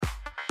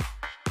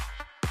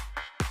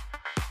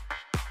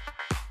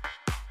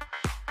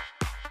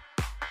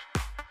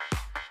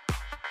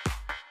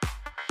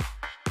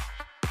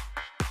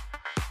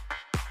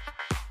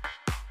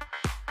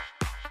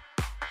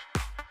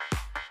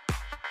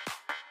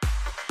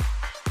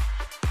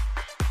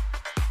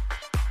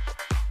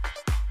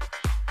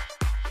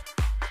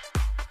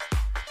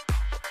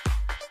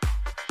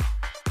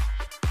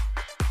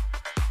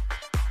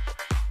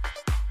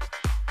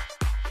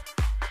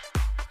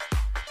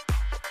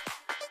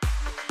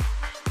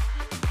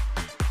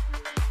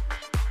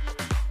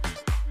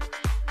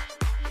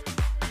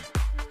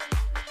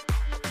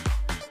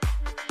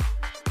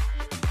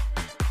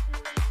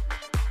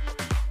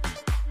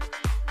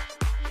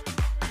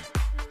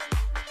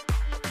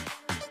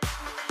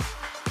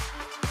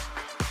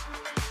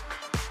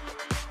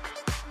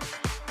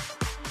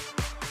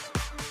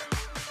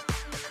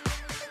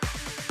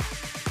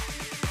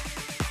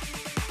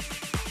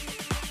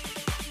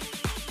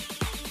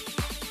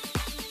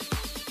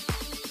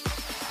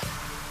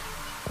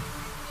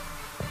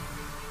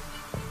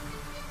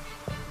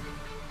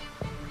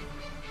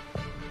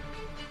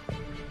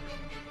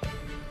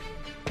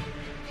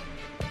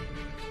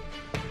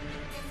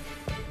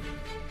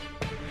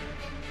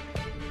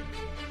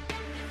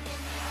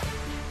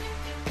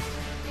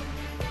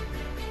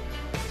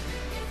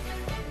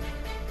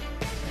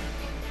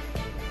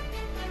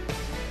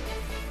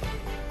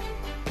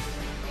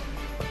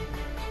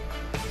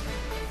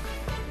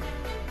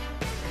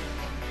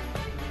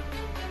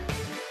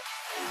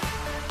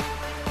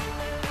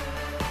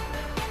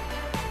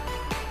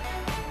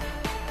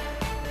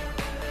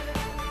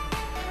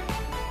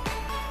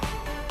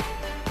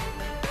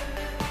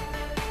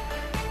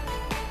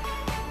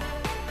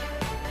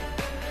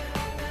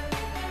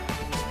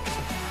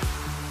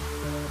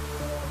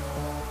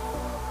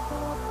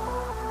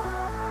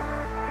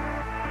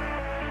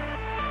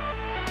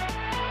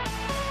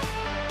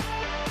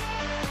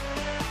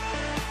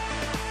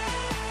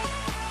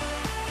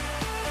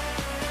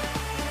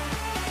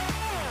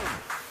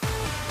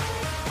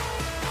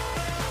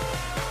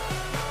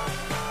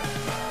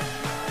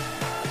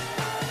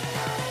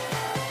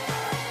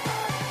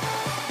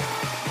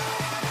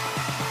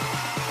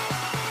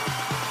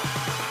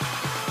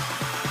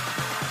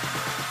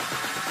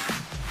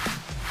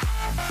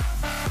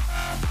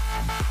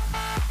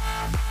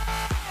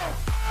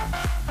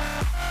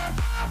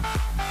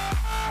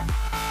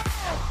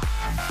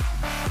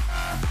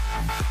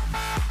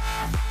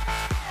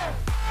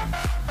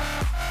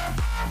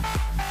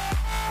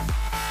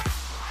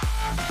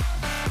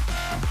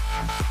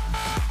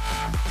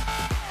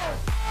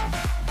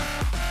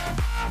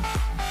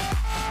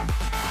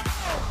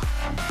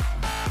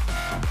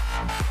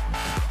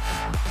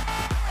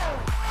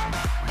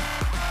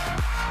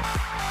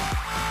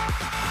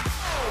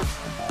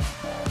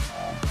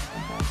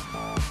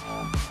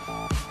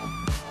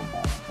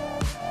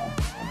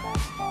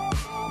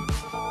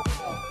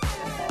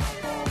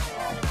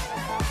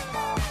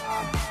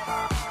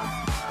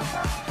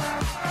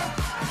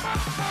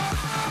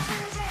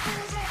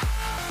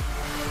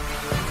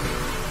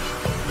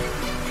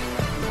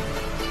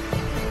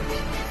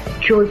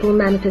Joyful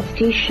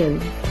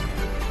Manifestation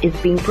is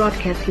being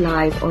broadcast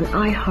live on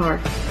iHeart,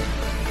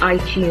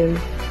 iTunes,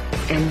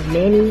 and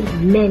many,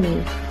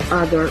 many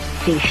other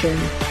stations.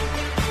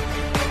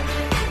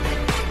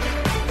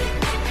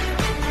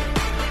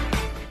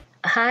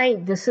 Hi,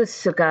 this is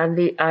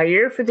Sugandhi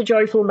Iyer for the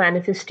Joyful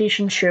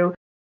Manifestation Show.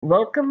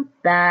 Welcome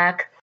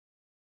back.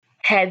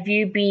 Have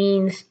you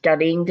been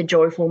studying the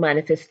Joyful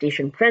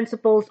Manifestation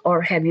Principles,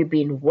 or have you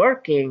been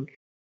working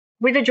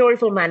with the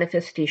Joyful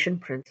Manifestation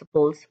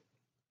Principles?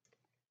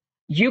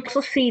 You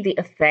also see the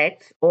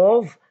effects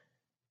of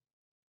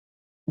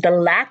the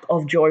lack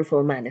of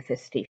joyful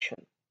manifestation.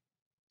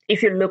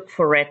 If you look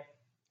for it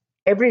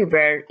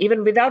everywhere,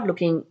 even without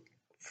looking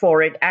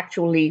for it,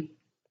 actually,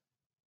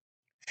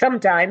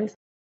 sometimes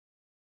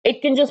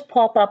it can just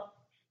pop up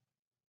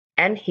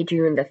and hit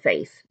you in the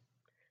face.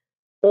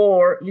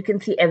 Or you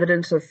can see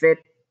evidence of it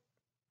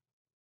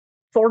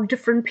for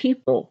different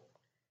people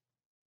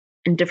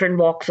in different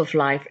walks of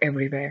life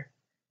everywhere.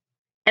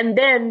 And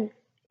then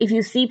if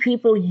you see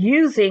people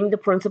using the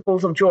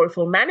principles of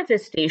joyful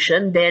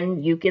manifestation,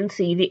 then you can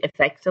see the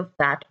effects of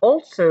that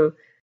also.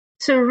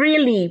 So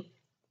really,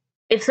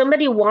 if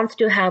somebody wants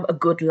to have a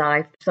good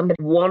life,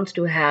 somebody wants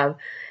to have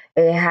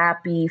a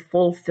happy,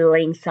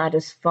 fulfilling,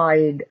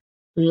 satisfied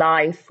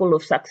life full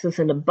of success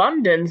and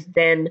abundance,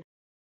 then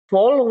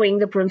following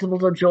the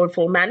principles of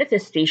joyful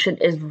manifestation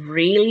is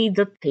really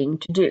the thing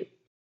to do.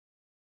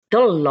 The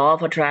law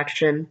of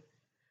attraction,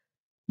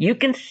 you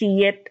can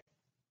see it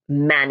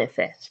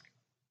manifest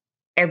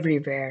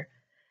everywhere.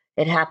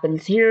 It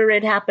happens here,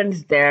 it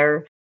happens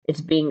there.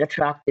 It's being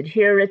attracted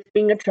here, it's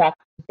being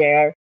attracted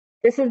there.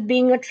 This is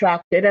being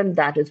attracted and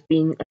that is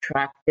being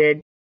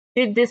attracted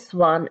to this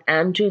one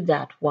and to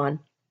that one.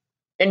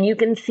 And you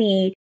can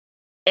see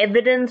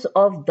evidence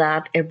of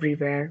that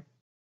everywhere.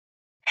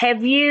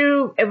 Have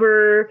you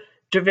ever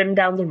driven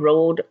down the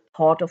road,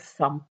 thought of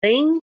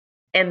something,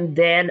 and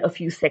then a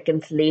few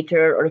seconds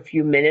later or a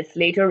few minutes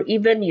later,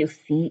 even you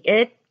see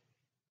it?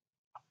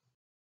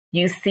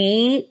 You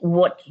see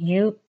what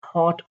you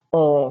thought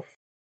of.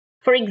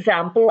 For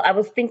example, I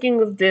was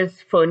thinking of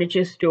this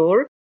furniture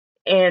store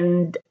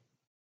and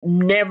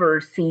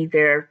never see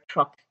their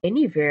trucks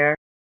anywhere.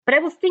 But I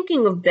was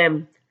thinking of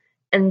them.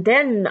 And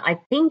then I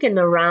think in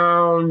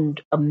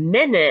around a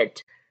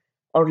minute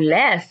or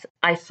less,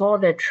 I saw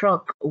their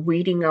truck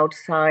waiting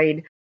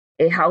outside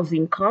a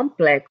housing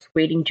complex,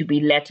 waiting to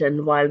be let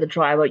in while the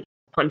driver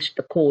punched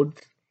the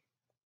codes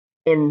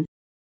in.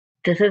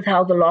 This is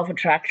how the law of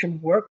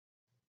attraction works.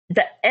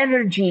 The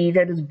energy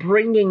that is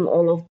bringing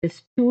all of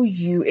this to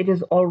you, it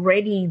is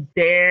already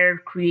there,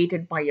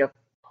 created by your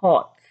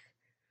thoughts,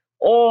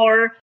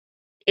 or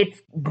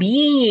it's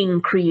being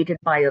created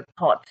by your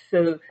thoughts.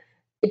 So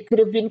it could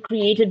have been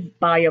created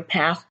by your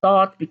past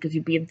thoughts because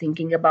you've been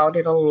thinking about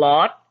it a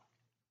lot.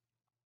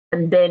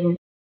 And then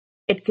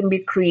it can be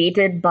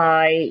created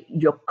by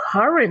your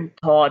current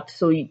thoughts.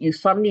 So you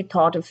suddenly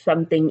thought of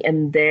something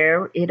and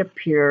there it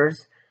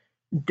appears.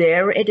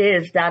 There it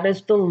is. That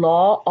is the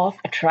law of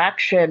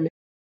attraction.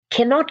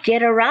 Cannot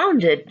get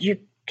around it. You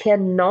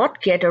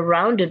cannot get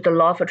around it. The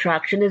law of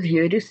attraction is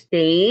here to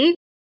stay.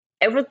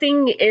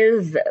 Everything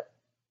is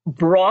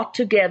brought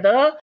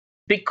together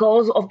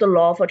because of the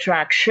law of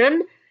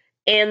attraction,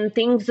 and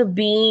things are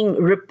being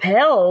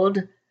repelled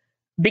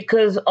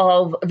because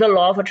of the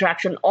law of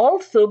attraction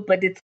also,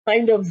 but it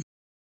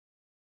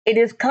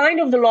is kind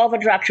of the law of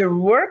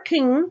attraction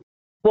working,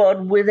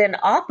 but with an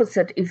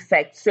opposite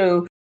effect.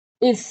 So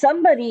if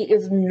somebody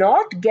is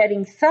not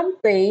getting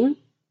something,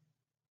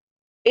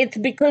 it's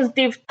because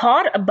they've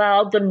thought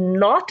about the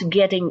not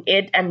getting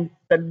it, and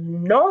the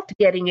not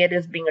getting it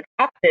is being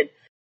attracted.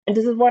 And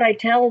this is what I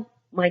tell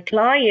my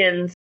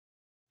clients.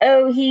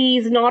 Oh,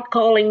 he's not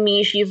calling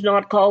me, she's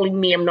not calling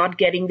me, I'm not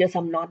getting this,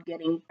 I'm not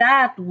getting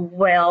that.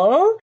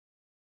 Well,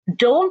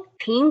 don't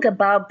think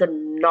about the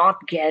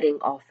not getting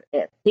of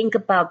it. Think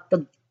about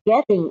the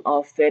getting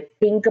of it.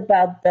 Think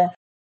about the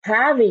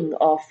having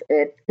of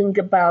it. Think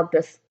about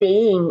the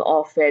staying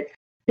of it.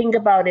 Think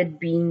about it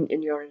being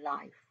in your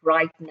life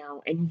right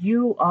now, and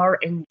you are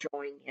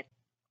enjoying it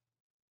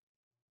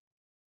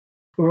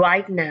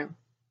right now.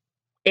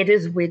 It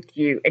is with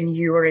you and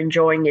you are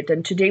enjoying it.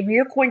 And today we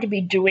are going to be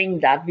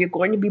doing that. We're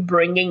going to be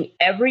bringing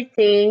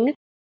everything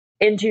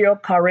into your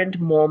current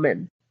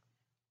moment.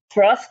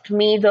 Trust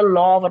me, the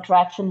law of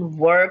attraction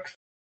works.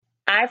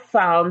 I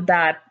found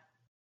that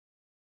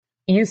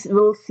you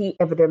will see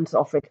evidence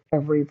of it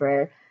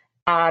everywhere.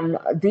 And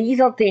these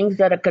are things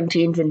that are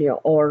contained in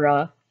your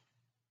aura.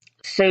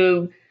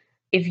 So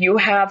if you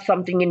have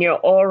something in your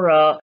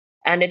aura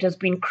and it has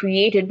been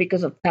created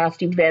because of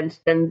past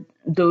events, then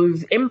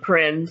those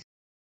imprints,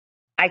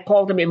 I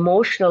call them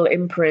emotional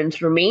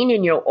imprints, remain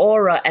in your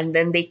aura, and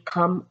then they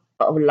come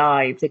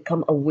alive, they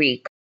come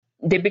awake,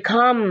 they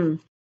become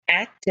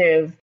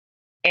active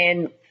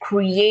and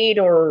create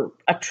or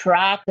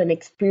attract an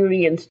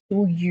experience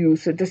to you.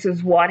 So this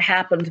is what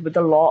happens with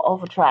the law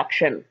of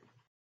attraction.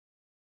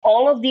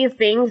 All of these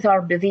things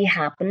are busy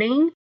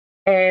happening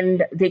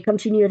and they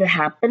continue to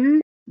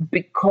happen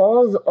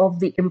because of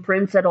the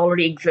imprints that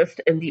already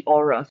exist in the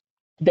aura.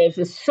 There's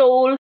a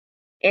soul,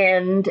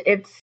 and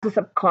it's the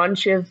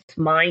subconscious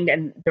mind,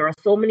 and there are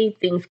so many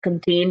things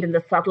contained in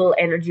the subtle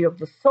energy of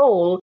the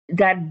soul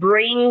that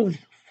brings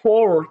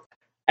forth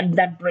and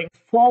that brings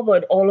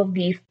forward all of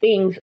these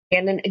things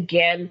again and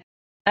again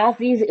as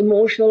these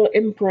emotional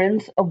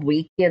imprints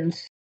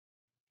awakens.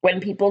 When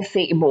people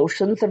say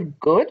emotions are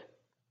good,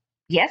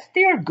 yes,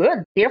 they are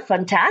good. They're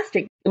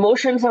fantastic.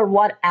 Emotions are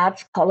what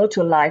adds color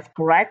to life,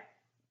 correct?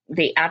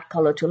 They add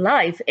color to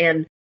life,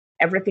 and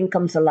everything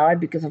comes alive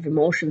because of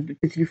emotions,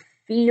 because you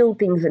feel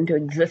things into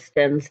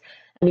existence,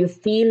 and you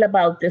feel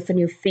about this, and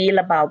you feel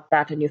about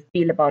that, and you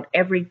feel about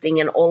everything,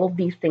 and all of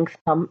these things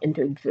come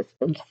into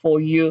existence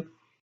for you.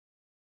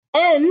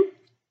 And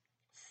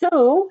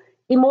so,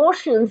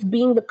 emotions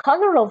being the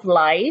color of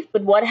life,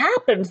 but what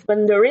happens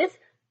when there is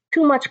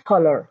too much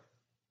color?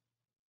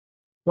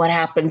 What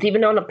happens?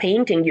 Even on a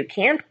painting, you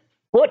can't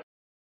put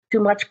too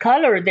much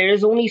color. There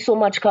is only so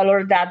much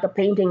color that the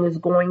painting is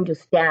going to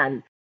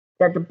stand,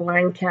 that the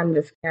blank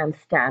canvas can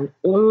stand.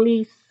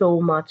 Only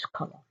so much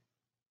color.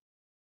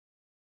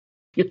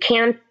 You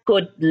can't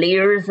put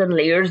layers and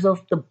layers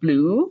of the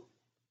blue.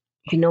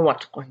 You know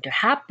what's going to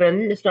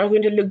happen. It's not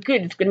going to look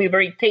good. It's going to be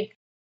very thick.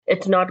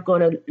 It's not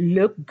going to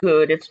look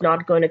good. It's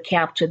not going to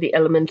capture the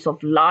elements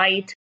of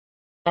light,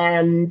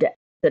 and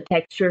the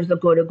textures are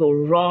going to go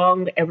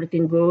wrong.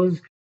 Everything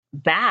goes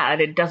bad.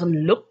 It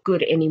doesn't look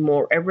good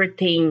anymore.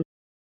 Everything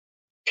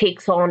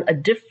takes on a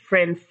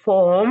different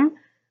form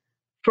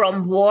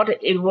from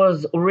what it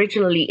was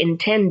originally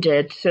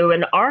intended. So,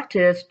 an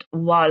artist,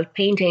 while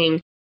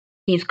painting,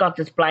 he's got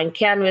this blank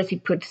canvas, he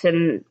puts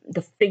in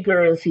the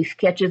figures, he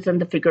sketches in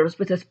the figures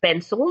with his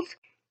pencils,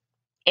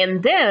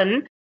 and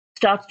then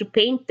starts to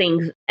paint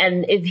things.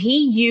 And if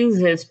he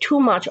uses too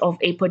much of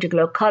a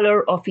particular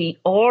color,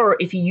 or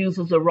if he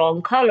uses the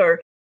wrong color,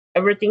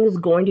 everything is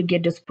going to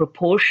get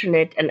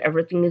disproportionate and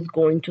everything is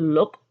going to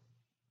look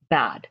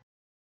bad.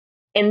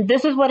 And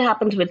this is what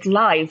happens with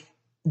life.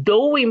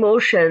 Though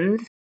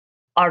emotions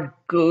are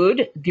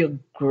good, they're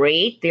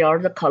great, they are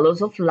the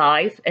colors of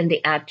life and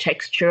they add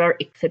texture,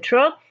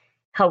 etc.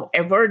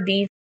 However,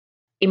 these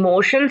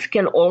emotions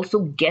can also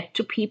get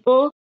to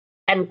people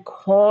and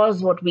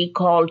cause what we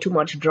call too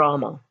much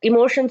drama.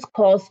 Emotions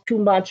cause too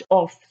much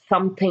of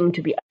something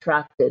to be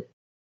attracted.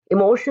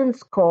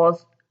 Emotions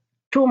cause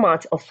too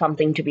much of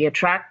something to be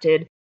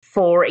attracted.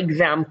 For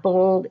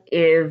example,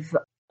 if,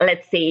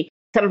 let's say,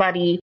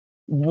 somebody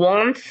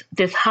wants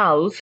this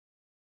house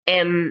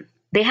and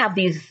they have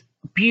these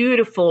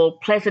beautiful,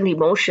 pleasant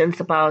emotions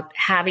about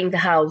having the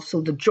house,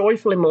 so the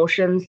joyful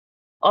emotions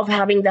of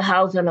having the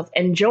house and of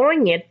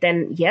enjoying it,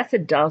 then yes,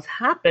 it does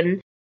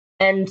happen.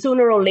 And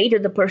sooner or later,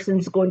 the person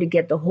is going to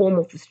get the home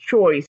of his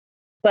choice.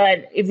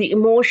 But if the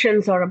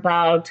emotions are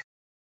about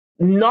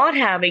not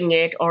having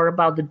it or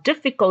about the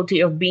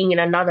difficulty of being in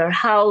another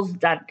house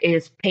that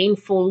is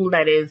painful,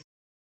 that is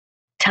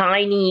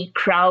tiny,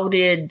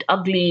 crowded,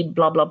 ugly,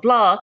 blah, blah,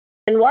 blah.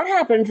 And what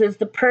happens is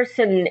the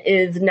person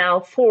is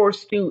now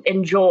forced to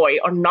enjoy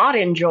or not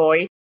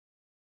enjoy,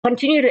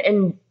 continue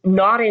to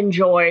not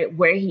enjoy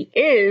where he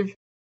is,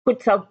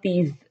 puts out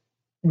these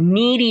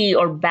needy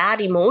or bad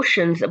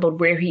emotions about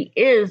where he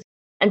is.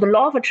 And the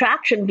law of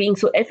attraction being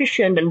so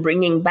efficient and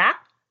bringing back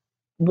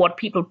what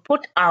people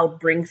put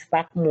out brings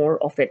back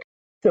more of it.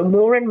 So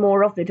more and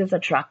more of it is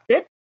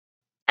attracted,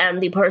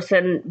 and the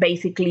person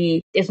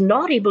basically is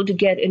not able to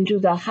get into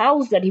the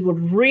house that he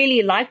would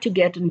really like to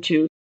get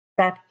into,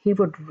 that he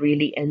would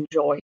really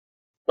enjoy.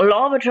 The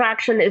law of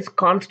attraction is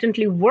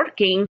constantly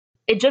working.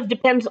 It just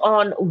depends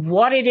on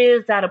what it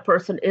is that a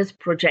person is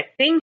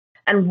projecting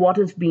and what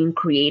is being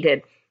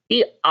created.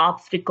 The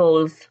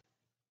obstacles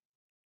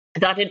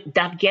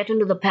that get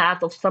into the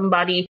path of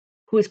somebody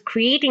who is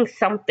creating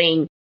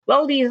something,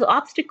 well, these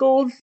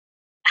obstacles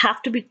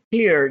have to be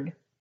cleared.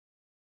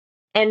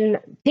 And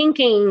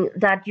thinking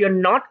that you're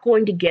not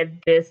going to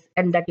get this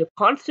and that you're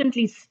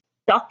constantly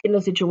stuck in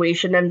a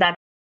situation and that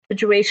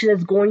situation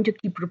is going to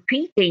keep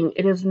repeating,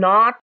 it is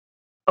not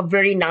a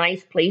very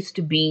nice place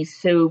to be.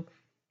 So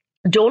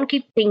don't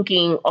keep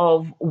thinking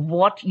of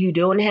what you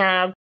don't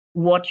have,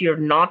 what you're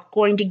not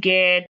going to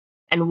get,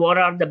 and what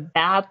are the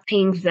bad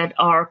things that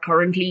are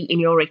currently in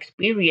your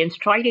experience.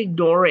 Try to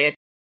ignore it.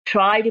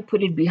 Try to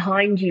put it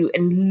behind you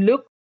and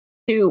look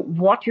to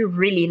what you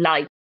really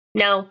like.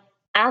 Now,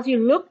 as you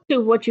look to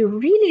what you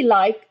really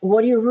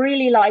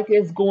like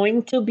is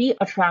going to be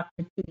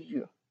attracted to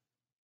you.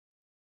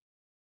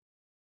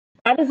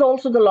 That is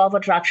also the law of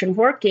attraction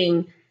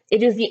working.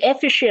 It is the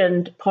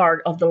efficient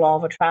part of the law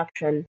of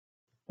attraction.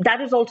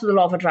 That is also the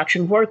law of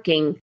attraction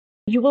working.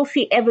 You will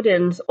see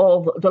evidence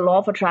of the law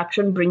of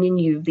attraction bringing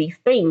you these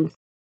things.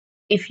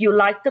 If you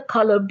like the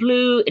color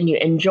blue and you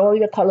enjoy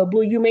the color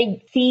blue, you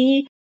may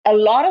see a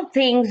lot of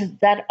things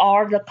that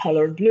are the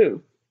color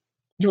blue.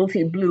 You will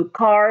see blue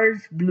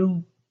cars,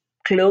 blue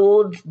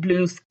clothes,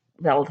 blue,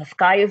 well, the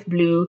sky is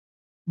blue,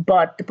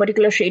 but the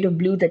particular shade of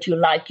blue that you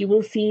like, you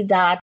will see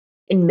that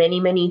in many,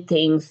 many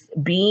things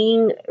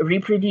being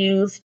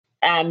reproduced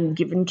and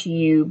given to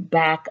you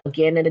back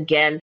again and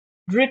again,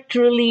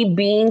 literally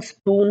being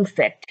spoon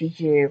fed to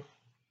you.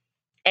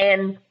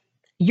 And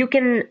you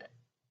can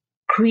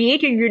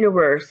create a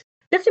universe.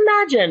 Just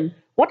imagine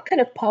what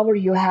kind of power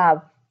you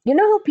have. You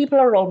know how people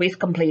are always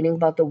complaining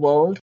about the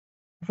world?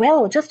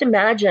 Well, just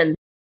imagine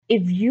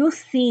if you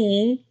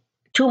see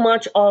too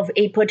much of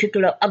a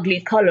particular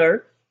ugly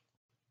color,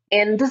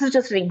 and this is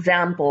just an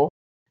example.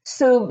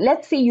 So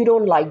let's say you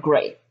don't like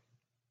gray,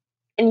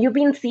 and you've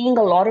been seeing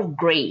a lot of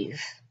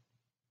grays.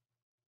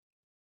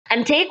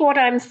 And take what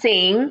I'm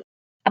saying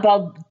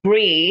about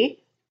gray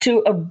to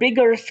a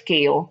bigger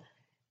scale,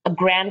 a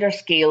grander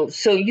scale.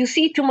 So you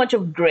see too much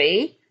of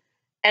gray,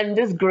 and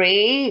this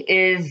gray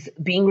is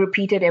being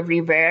repeated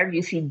everywhere.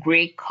 You see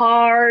gray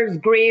cars,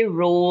 gray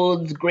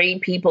roads, gray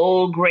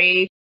people,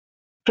 gray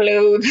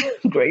clothes,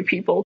 gray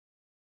people.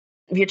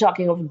 We're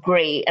talking of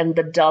gray and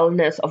the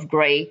dullness of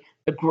gray,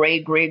 the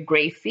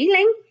gray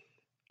feeling,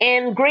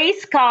 and gray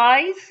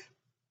skies,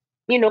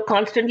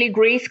 constantly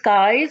gray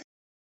skies.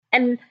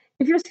 And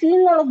if you're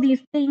seeing all of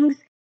these things,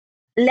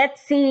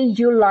 let's say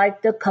you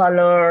like the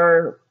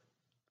color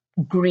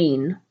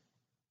green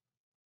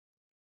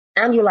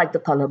and you like the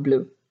color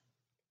blue.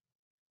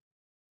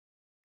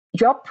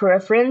 Your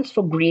preference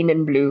for green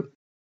and blue,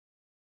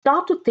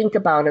 start to think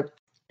about it.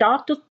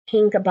 Start to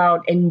think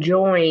about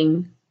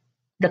enjoying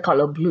the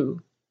color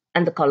blue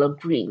and the color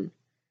green.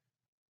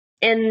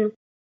 And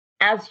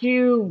as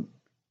you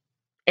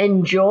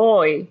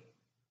enjoy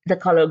the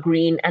color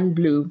green and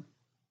blue,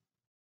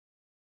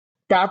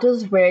 that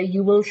is where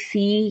you will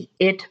see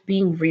it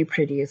being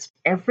reproduced.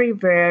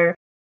 Everywhere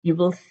you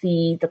will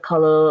see the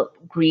color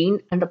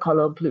green and the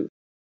color blue.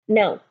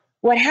 Now,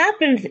 what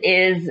happens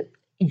is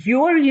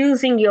you're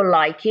using your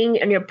liking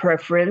and your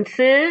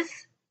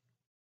preferences,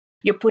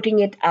 you're putting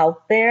it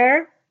out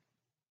there,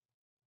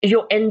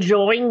 you're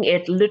enjoying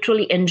it,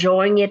 literally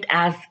enjoying it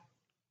as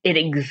it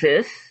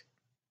exists,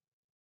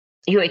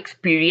 you're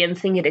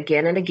experiencing it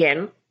again and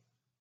again,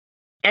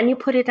 and you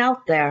put it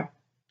out there.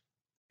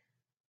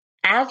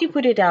 As you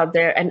put it out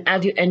there and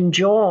as you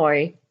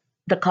enjoy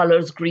the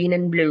colors green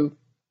and blue,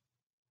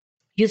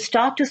 you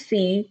start to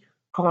see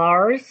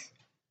cars.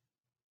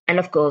 And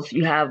of course,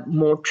 you have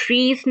more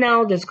trees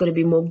now. There's going to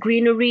be more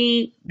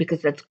greenery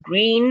because that's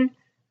green.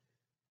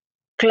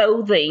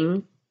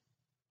 Clothing,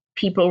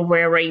 people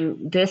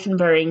wearing this and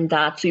wearing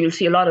that. So you'll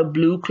see a lot of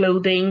blue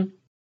clothing.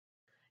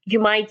 You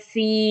might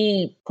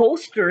see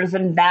posters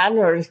and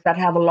banners that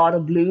have a lot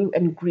of blue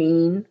and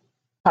green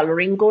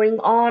coloring going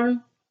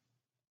on.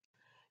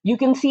 You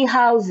can see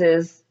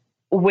houses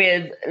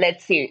with,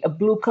 let's say, a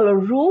blue color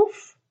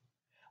roof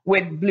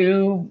with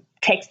blue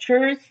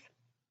textures,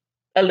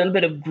 a little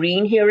bit of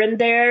green here and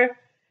there.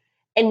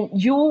 And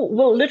you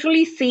will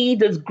literally see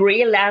this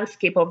gray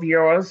landscape of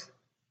yours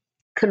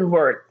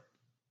convert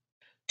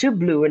to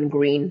blue and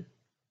green.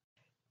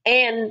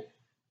 And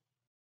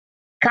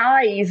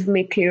skies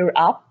may clear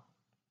up.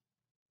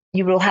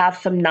 You will have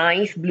some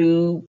nice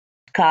blue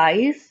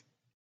skies.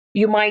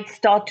 You might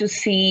start to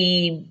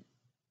see,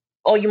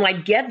 or you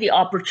might get the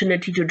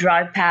opportunity to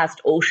drive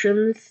past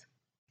oceans,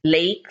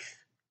 lakes,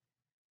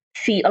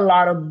 see a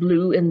lot of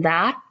blue in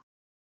that,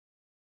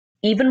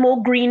 even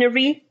more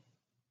greenery.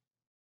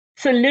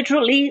 So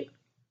literally,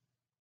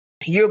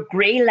 your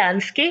gray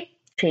landscape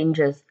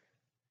changes.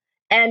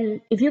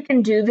 And if you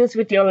can do this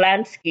with your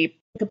landscape,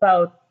 think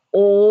about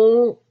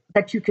all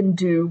that you can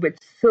do with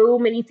so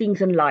many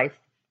things in life.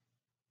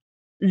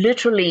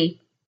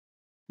 Literally,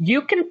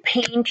 you can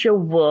paint your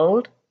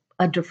world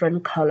a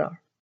different color.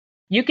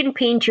 You can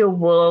paint your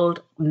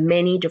world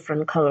many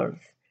different colors.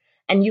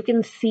 And you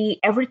can see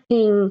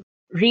everything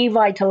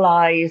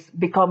revitalize,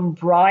 become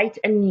bright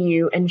and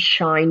new and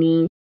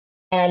shiny,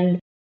 and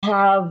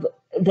have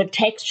the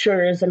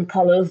textures and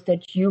colors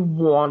that you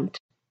want.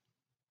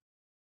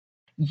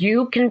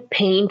 You can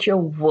paint your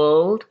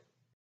world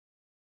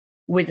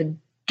with a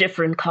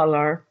different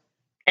color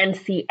and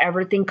see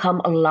everything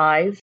come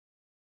alive,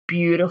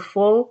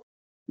 beautiful,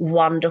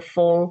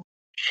 wonderful,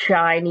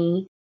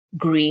 shiny,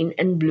 green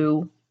and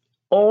blue,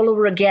 all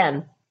over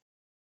again.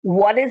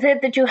 What is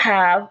it that you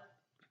have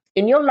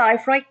in your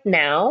life right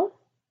now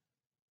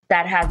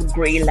that has a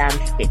gray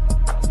landscape?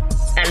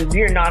 And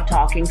we're not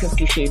talking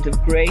 50 Shades of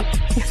Grey.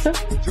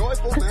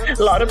 A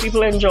lot of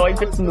people enjoyed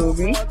this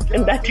movie,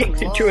 and that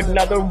takes you to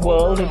another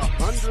world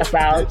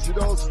about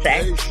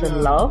sex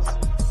and love.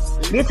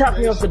 We're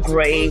talking of the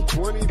gray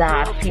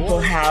that people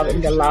have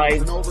in their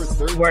lives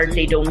where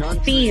they don't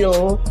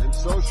feel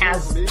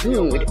as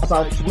good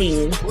about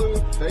things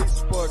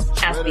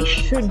as they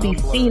should be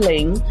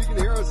feeling.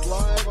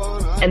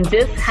 And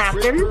this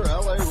happens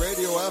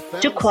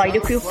to quite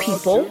a few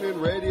people.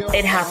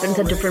 It happens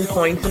at different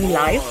points in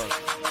life.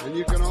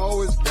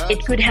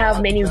 It could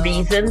have many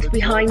reasons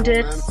behind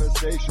it.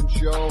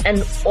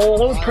 And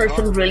all a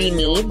person really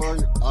needs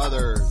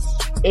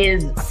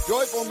is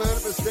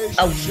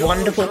a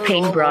wonderful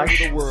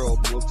paintbrush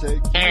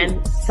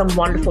and some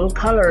wonderful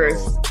colors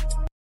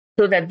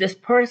so that this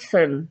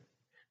person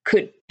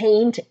could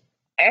paint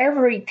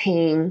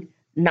everything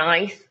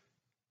nice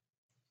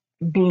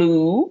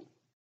blue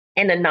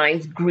and a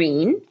nice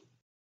green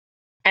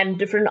and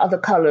different other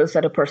colors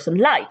that a person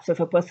likes. So if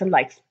a person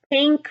likes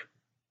pink,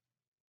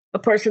 a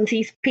person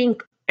sees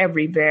pink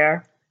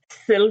everywhere,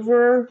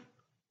 silver,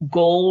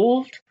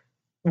 gold,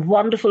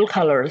 wonderful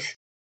colors.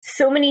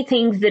 So many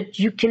things that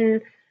you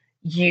can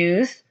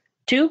use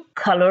to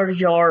color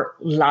your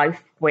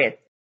life with.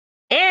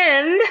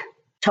 And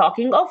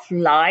talking of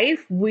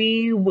life,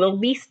 we will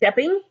be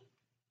stepping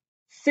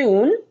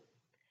soon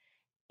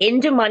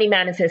into money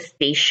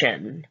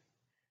manifestation,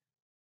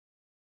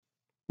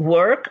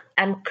 work,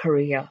 and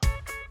career.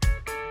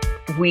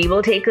 We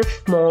will take a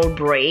small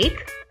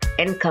break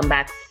and come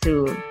back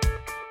soon.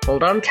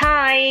 Hold on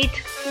tight.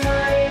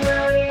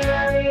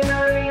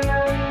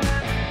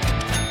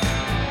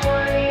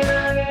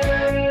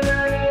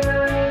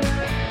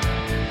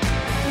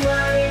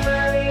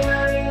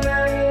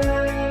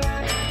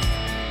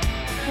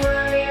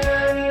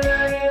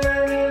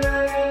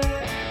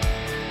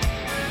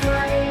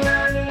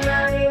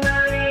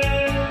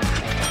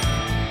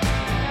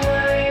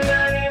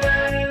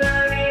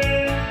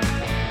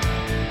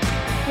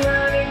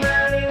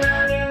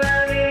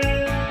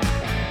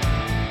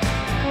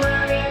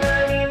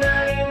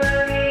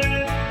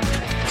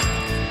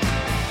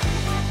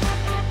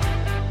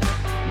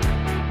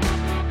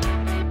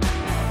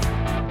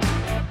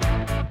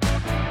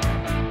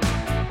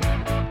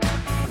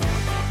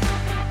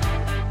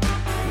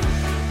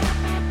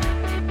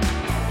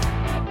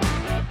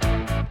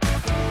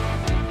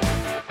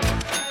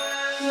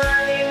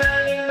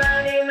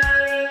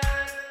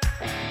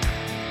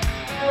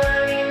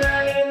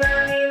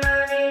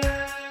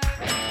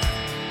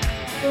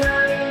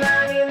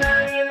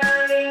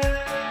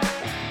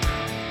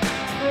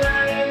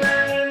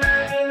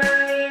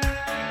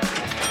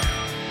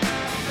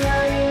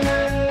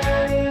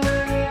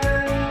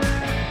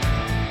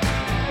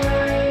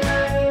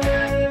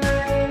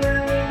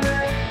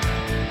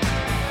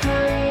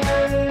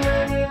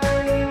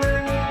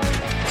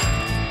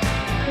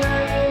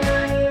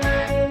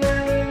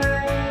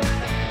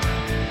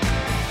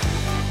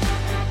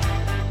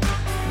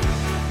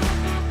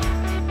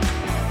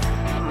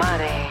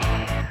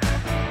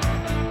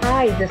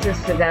 Hi, this is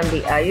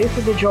Sugandhi, Iyer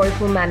for the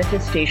Joyful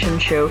Manifestation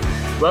Show.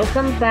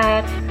 Welcome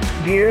back.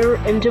 We're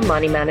into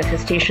money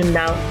manifestation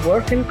now,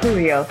 work and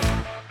career.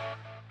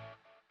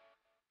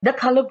 The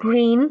color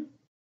green,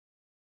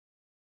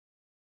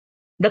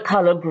 the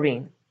color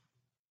green,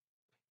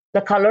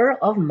 the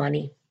color of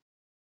money,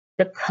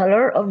 the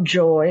color of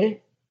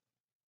joy,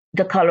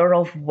 the color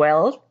of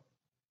wealth,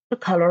 the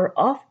color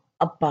of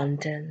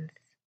abundance.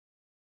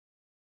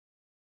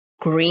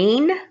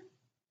 Green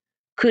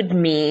could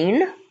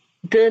mean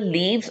the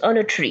leaves on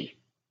a tree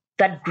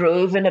that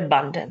grows in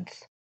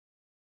abundance.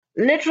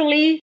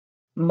 Literally,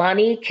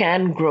 money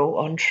can grow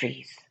on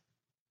trees.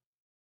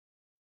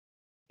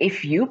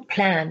 If you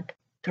plant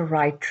the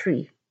right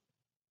tree,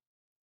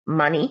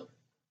 money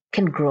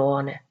can grow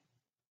on it,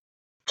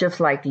 just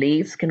like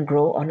leaves can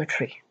grow on a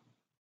tree.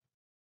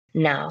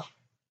 Now,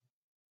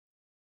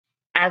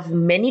 as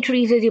many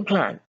trees as you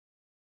plant,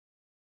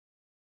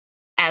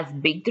 as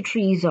big the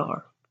trees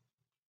are,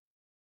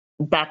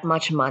 that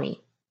much money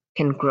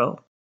can grow.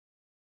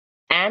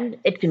 And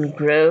it can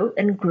grow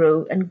and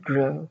grow and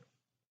grow.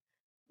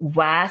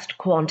 Vast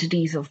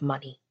quantities of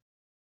money.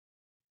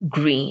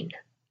 Green.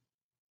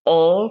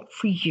 All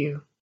for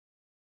you.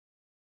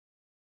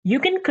 You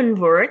can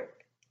convert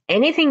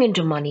anything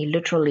into money,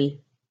 literally.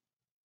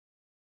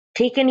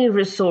 Take any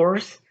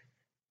resource,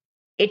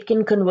 it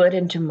can convert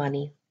into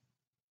money.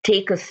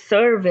 Take a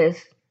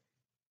service,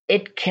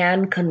 it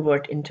can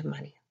convert into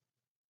money.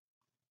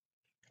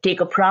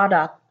 Take a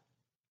product,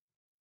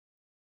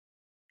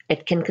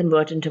 it can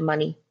convert into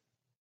money.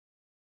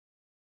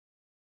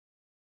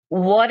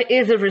 What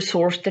is the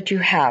resource that you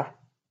have?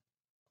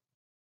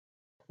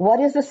 What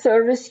is the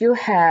service you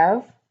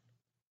have?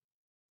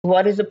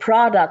 What is the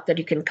product that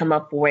you can come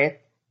up with?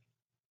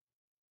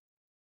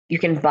 You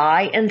can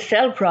buy and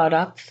sell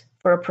products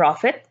for a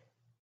profit.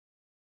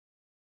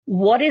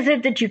 What is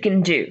it that you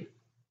can do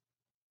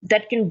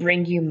that can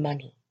bring you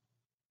money?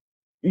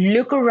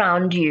 Look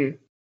around you.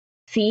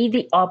 See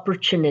the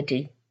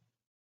opportunity.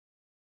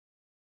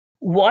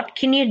 What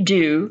can you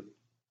do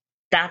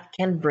that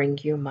can bring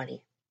you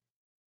money?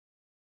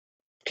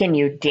 Can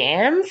you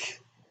dance?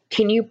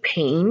 Can you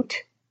paint?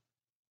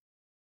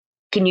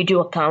 Can you do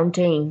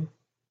accounting?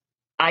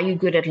 Are you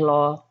good at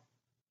law?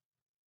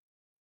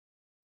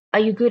 Are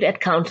you good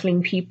at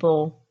counseling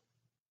people?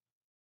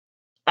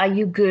 Are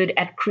you good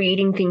at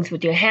creating things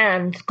with your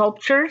hands,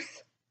 sculptures?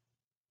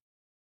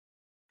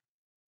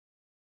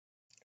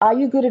 Are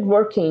you good at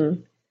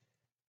working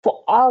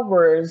for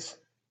hours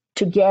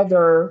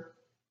together,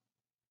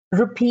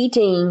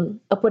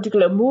 repeating a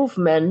particular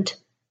movement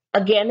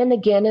again and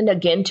again and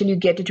again till you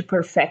get it to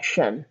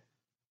perfection,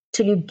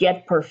 till you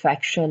get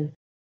perfection?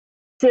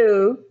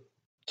 So,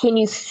 can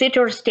you sit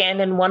or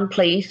stand in one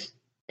place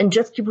and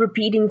just keep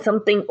repeating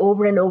something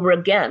over and over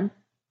again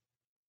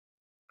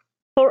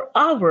for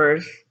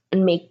hours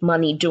and make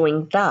money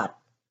doing that?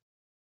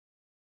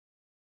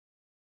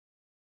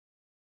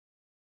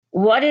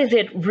 What is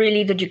it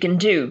really that you can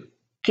do?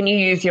 Can you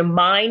use your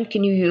mind?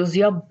 Can you use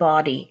your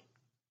body?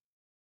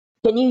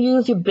 Can you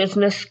use your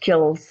business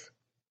skills?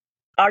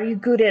 Are you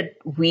good at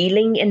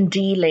wheeling and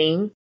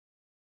dealing?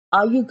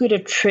 Are you good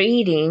at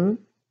trading?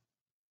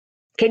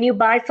 Can you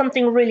buy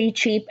something really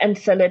cheap and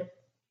sell it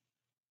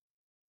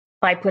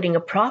by putting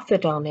a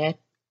profit on it?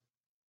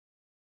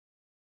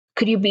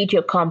 Could you beat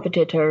your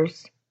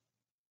competitors?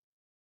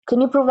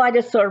 Can you provide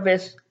a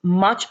service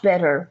much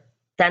better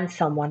than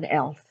someone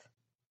else?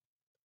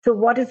 So,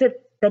 what is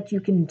it that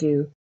you can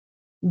do?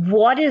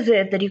 What is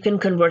it that you can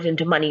convert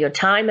into money? Your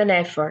time and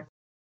effort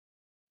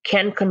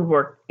can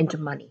convert into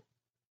money.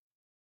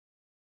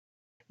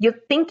 You're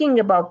thinking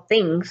about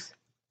things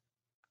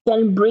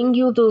can bring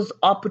you those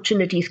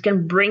opportunities,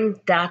 can bring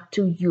that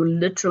to you,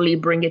 literally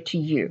bring it to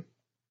you,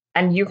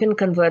 and you can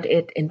convert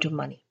it into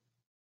money.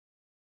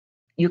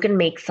 You can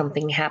make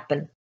something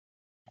happen,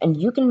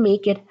 and you can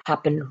make it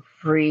happen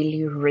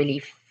really, really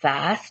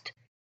fast.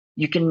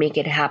 You can make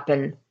it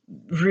happen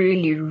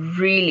really,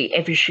 really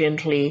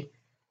efficiently,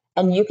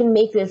 and you can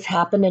make this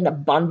happen in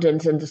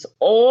abundance. And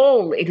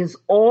it is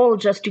all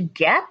just to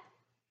get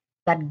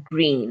that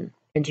green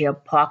into your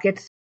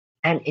pockets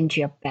and into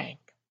your bank.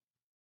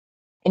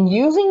 And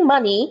using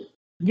money,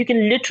 you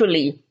can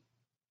literally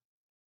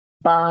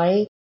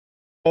buy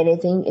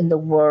anything in the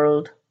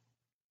world.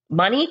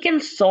 Money can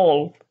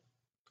solve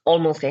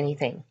almost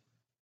anything,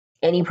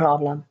 any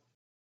problem.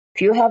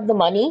 If you have the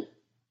money,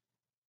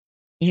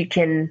 you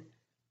can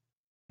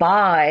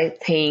buy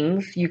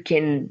things, you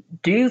can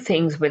do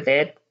things with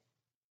it.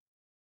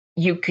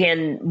 You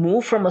can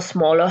move from a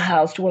smaller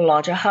house to a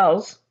larger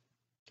house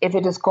if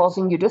it is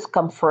causing you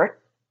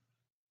discomfort.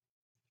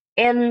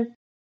 And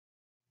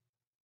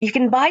you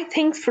can buy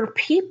things for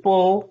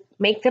people,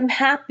 make them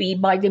happy,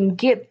 buy them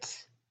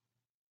gifts,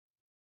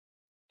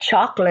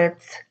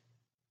 chocolates.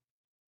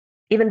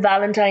 Even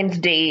Valentine's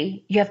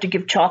Day, you have to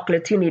give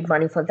chocolates, you need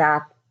money for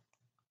that.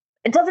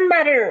 It doesn't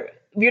matter,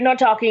 we're not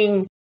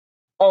talking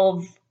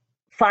of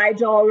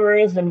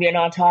 $5 and we're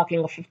not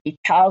talking of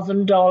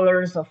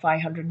 $50,000 or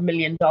 $500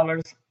 million.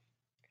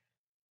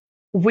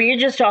 We're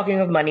just talking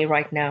of money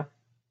right now.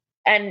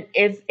 And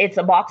if it's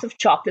a box of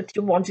chocolates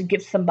you want to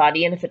give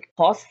somebody, and if it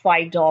costs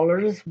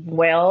 $5,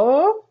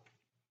 well,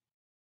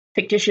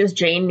 fictitious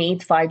Jane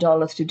needs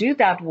 $5 to do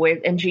that with,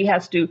 and she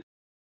has to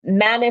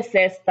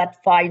manifest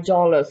that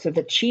 $5 so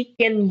that she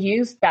can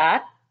use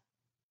that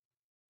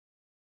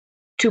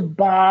to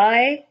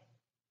buy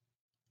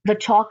the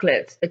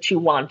chocolates that she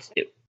wants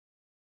to.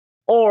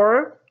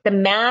 Or the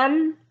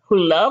man who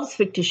loves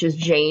fictitious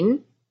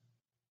Jane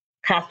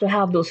has to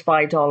have those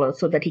 $5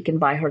 so that he can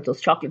buy her those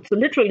chocolates. So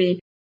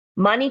literally,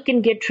 money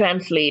can get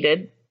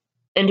translated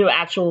into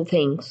actual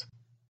things,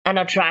 and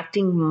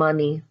attracting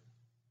money.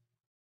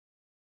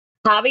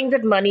 Having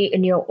that money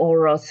in your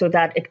aura so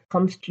that it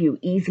comes to you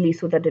easily,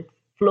 so that it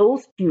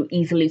flows to you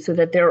easily, so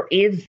that there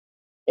is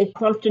a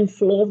constant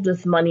flow of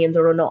this money and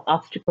there are no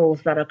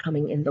obstacles that are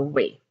coming in the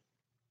way.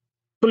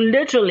 So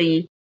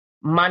literally,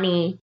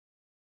 money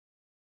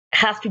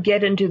has to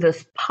get into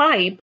this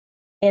pipe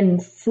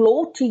and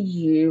flow to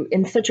you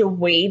in such a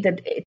way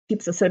that it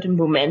keeps a certain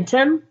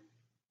momentum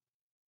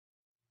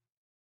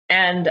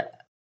and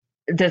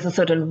there's a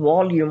certain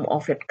volume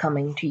of it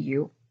coming to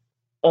you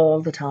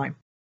all the time.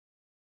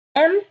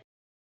 And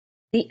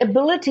the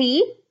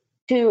ability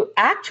to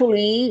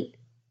actually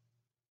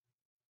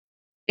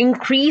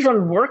increase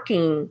on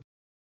working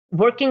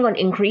on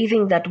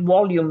increasing that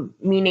volume,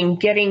 meaning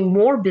getting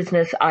more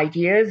business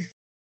ideas,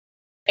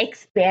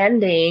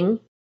 expanding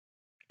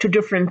to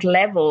different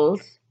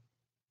levels,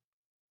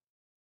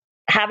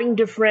 having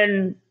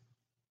different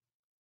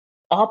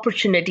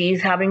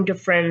opportunities, having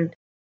different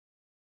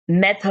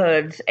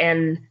methods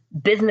and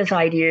business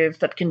ideas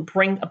that can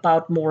bring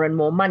about more and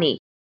more money.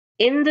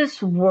 In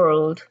this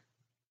world,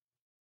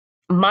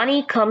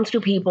 money comes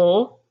to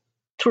people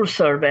through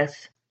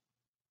service.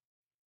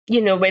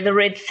 Whether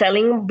it's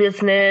selling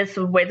business,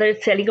 or whether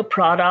it's selling a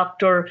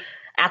product, or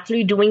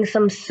actually doing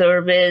some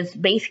service,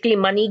 basically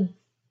money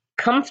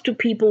comes to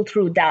people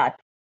through that.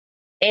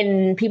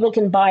 And people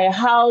can buy a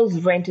house,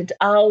 rent it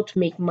out,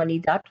 make money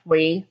that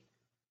way.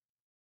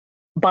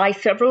 Buy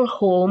several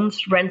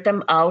homes, rent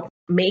them out,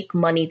 make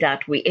money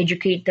that way,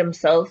 educate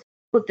themselves,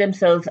 put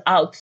themselves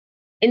out.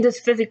 In this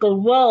physical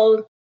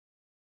world,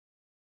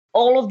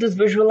 all of this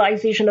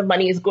visualization of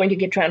money is going to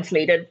get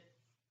translated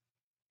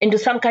into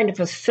some kind of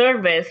a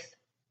service,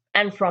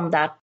 and from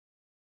that,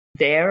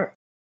 there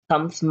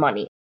comes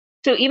money.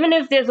 So even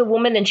if there's a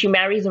woman and she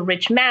marries a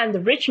rich man, the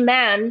rich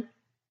man,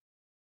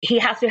 he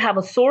has to have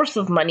a source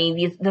of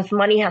money. This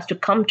money has to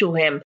come to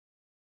him.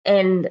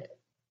 And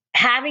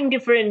having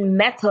different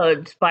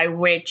methods by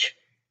which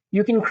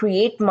you can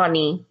create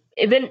money,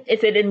 even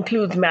if it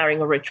includes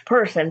marrying a rich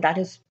person, that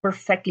is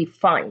perfectly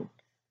fine.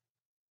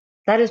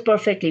 That is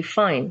perfectly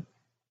fine.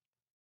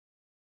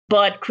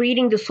 But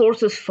creating the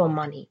sources for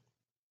money,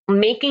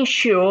 making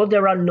sure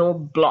there are no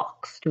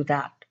blocks to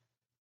that,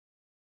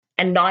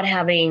 and not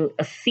having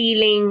a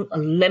ceiling, a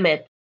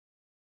limit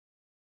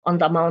on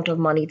the amount of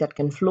money that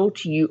can flow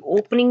to you,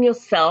 opening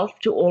yourself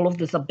to all of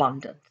this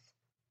abundance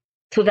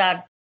so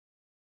that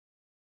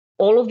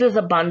all of this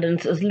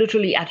abundance is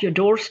literally at your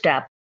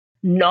doorstep,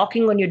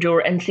 knocking on your door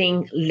and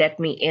saying, let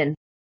me in.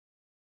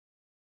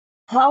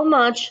 How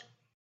much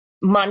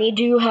money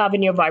do you have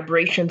in your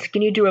vibrations?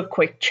 Can you do a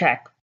quick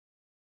check?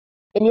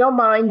 In your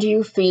mind, do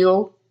you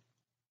feel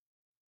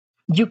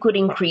you could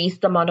increase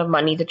the amount of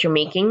money that you're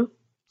making,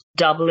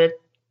 double it,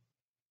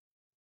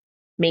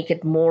 make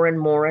it more and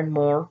more and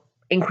more,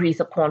 increase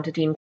the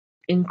quantity,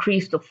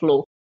 increase the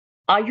flow?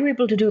 Are you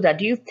able to do that?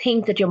 Do you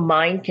think that your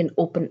mind can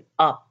open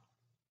up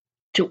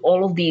to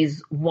all of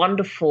these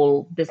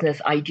wonderful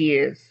business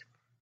ideas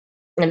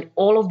and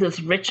all of this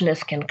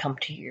richness can come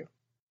to you?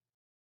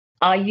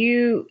 Are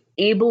you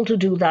able to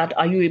do that?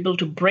 Are you able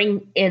to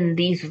bring in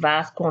these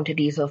vast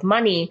quantities of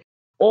money?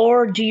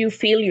 Or do you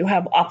feel you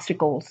have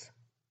obstacles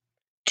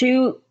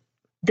to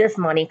this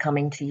money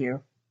coming to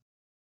you?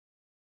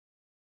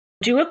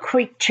 Do a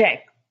quick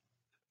check.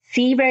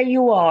 See where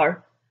you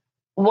are,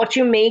 what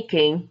you're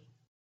making.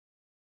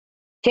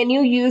 Can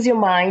you use your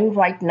mind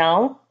right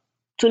now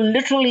to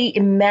literally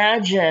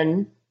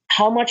imagine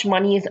how much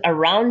money is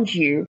around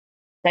you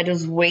that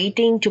is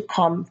waiting to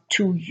come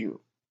to you?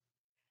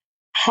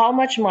 How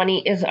much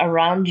money is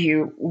around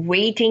you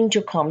waiting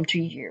to come to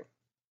you?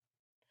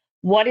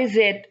 What is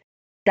it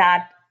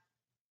that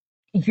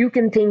you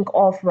can think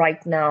of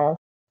right now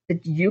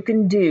that you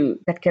can do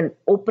that can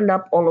open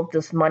up all of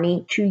this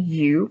money to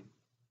you?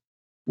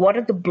 What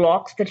are the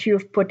blocks that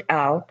you've put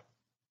out?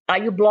 Are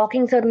you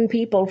blocking certain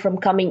people from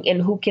coming in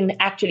who can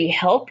actually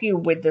help you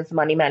with this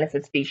money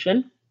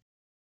manifestation?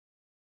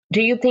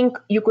 Do you think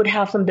you could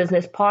have some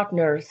business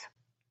partners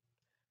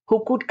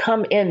who could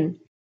come in?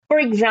 For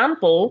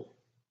example,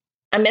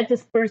 I met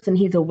this person,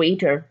 he's a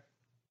waiter.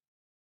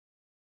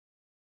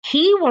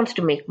 He wants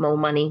to make more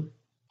money.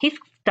 He's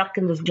stuck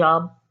in this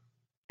job.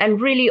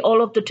 And really,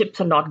 all of the tips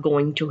are not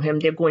going to him,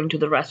 they're going to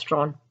the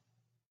restaurant.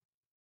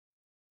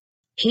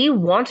 He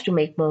wants to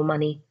make more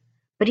money,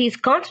 but he's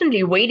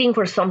constantly waiting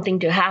for something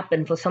to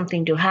happen, for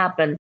something to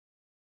happen.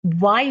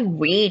 Why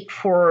wait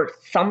for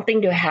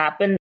something to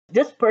happen?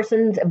 This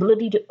person's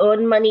ability to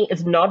earn money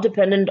is not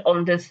dependent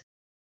on this.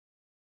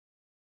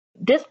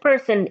 This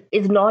person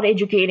is not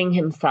educating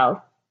himself,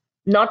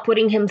 not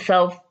putting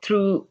himself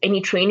through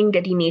any training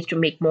that he needs to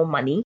make more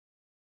money.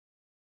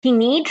 He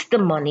needs the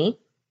money.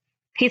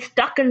 He's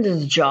stuck in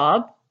this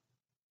job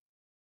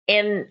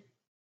and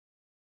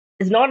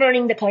is not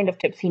earning the kind of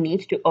tips he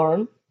needs to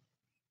earn,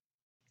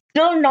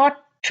 still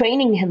not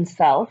training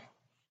himself,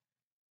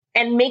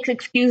 and makes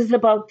excuses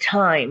about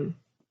time.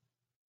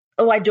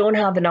 Oh, I don't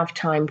have enough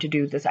time to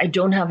do this. I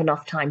don't have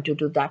enough time to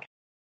do that.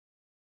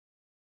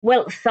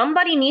 Well,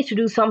 somebody needs to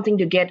do something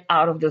to get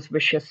out of this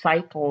vicious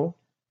cycle.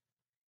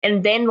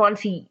 And then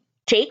once he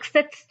takes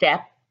that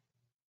step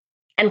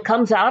and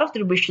comes out of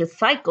the vicious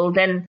cycle,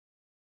 then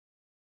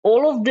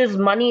all of this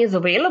money is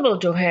available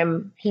to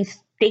him.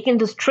 He's taken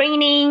this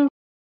training.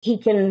 He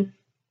can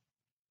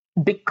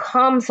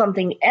become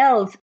something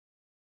else.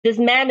 This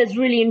man is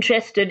really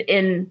interested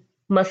in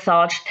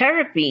massage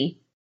therapy.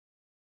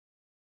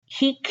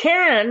 He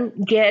can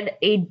get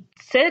a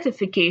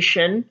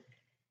certification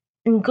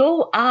and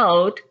go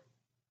out,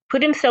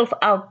 put himself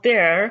out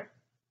there,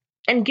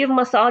 and give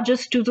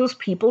massages to those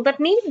people that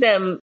need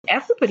them.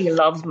 Everybody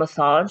loves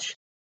massage,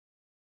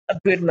 a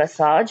good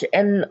massage,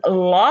 and a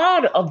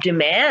lot of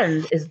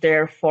demand is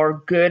there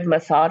for good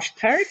massage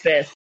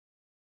therapists.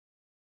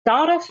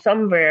 Start off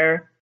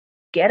somewhere,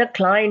 get a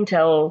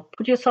clientele,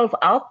 put yourself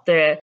out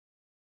there.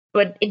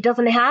 But it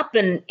doesn't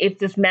happen if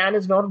this man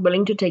is not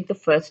willing to take the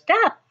first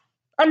step.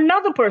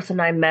 Another person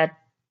I met,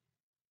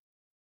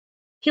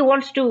 he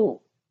wants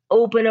to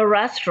open a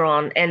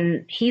restaurant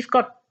and he's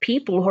got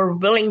people who are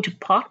willing to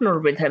partner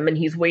with him and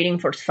he's waiting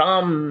for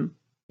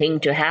something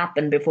to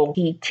happen before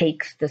he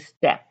takes the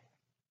step.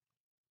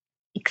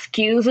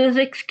 Excuses,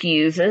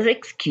 excuses,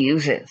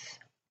 excuses.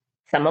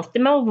 Some of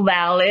them are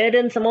valid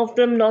and some of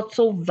them not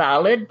so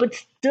valid, but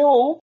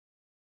still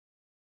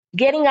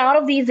getting out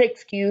of these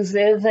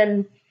excuses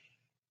and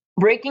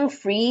breaking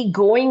free,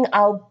 going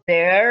out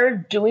there,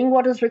 doing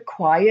what is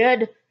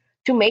required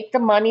to make the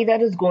money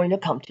that is going to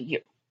come to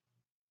you.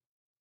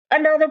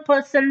 Another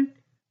person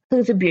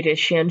who's a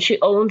beautician, she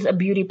owns a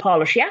beauty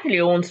parlor. She actually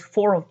owns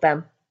 4 of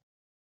them.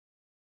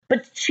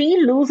 But she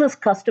loses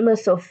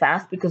customers so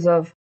fast because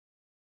of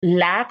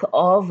lack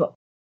of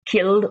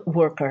skilled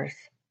workers.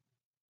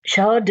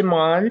 Her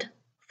demand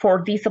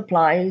for these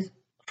supplies,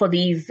 for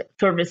these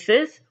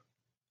services,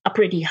 are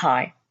pretty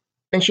high.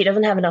 And she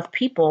doesn't have enough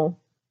people.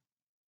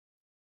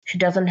 She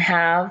doesn't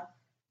have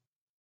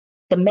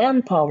the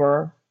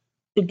manpower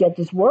to get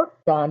this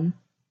work done.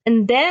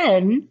 And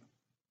then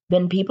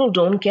when people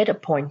don't get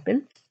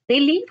appointments, they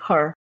leave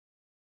her.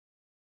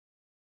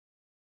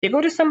 They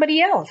go to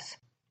somebody else.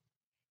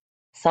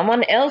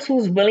 Someone else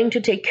who's willing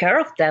to take care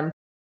of them,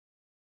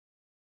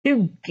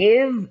 to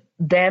give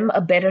them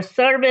a better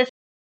service,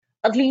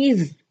 at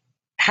least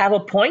have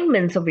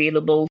appointments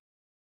available.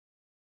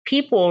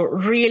 people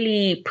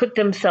really put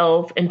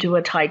themselves into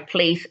a tight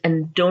place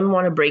and don't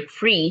want to break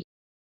free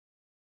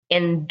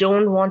and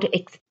don't want to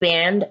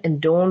expand and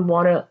don't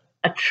want to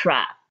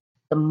attract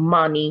the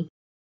money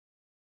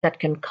that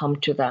can come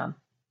to them.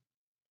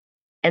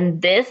 And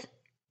this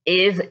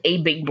is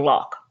a big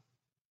block.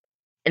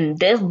 And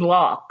this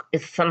block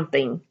is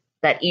something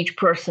that each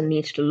person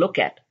needs to look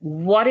at.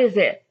 What is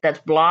it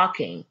that's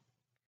blocking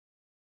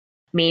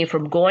me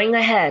from going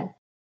ahead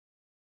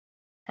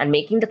and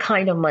making the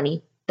kind of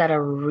money that I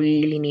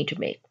really need to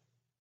make?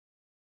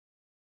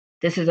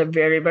 This is a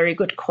very, very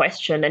good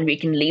question, and we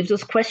can leave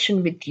this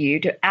question with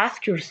you to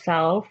ask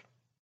yourself.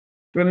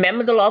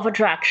 Remember, the law of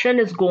attraction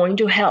is going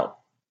to help.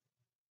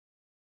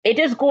 It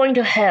is going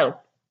to help.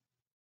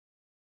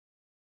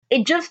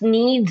 It just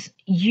needs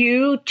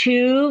you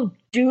to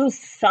do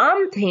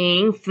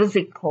something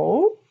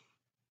physical,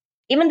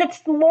 even the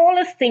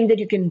smallest thing that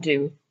you can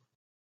do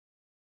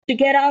to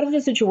get out of the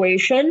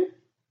situation.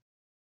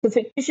 The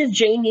fictitious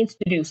Jane needs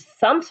to do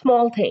some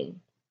small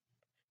thing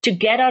to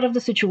get out of the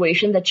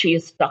situation that she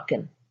is stuck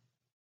in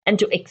and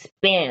to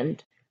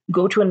expand,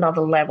 go to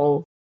another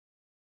level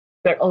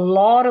where a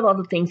lot of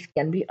other things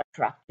can be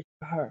attracted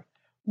to her.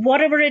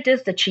 Whatever it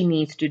is that she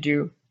needs to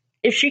do,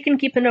 if she can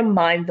keep in her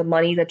mind the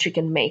money that she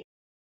can make,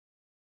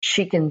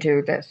 she can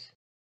do this.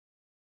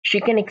 She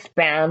can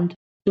expand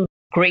to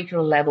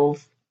greater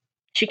levels.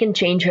 She can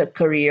change her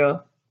career.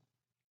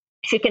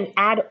 She can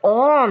add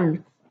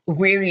on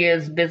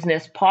various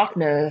business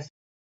partners.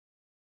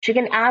 She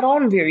can add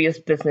on various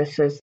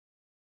businesses.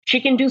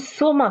 She can do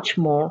so much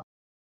more.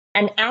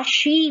 And as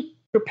she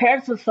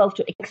prepares herself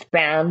to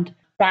expand,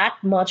 that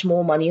much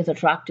more money is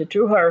attracted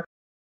to her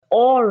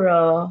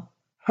aura.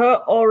 Her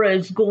aura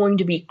is going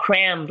to be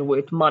crammed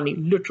with money,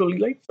 literally,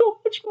 like so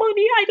much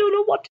money, I don't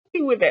know what to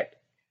do with it.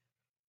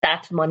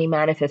 That's money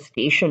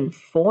manifestation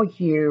for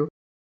you.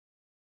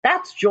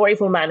 That's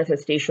joyful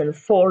manifestation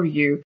for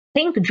you.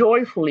 Think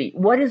joyfully.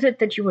 What is it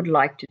that you would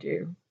like to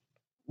do?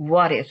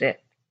 What is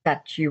it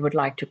that you would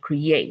like to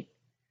create?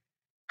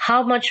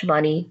 How much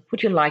money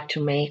would you like to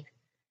make?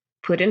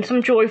 Put in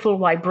some joyful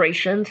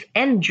vibrations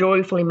and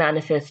joyfully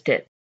manifest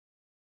it.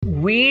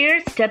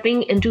 We're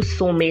stepping into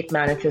soulmate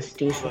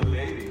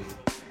manifestation.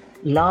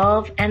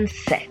 Love and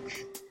sex.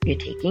 We're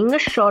taking a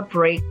short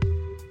break,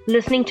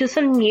 listening to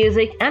some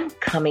music, and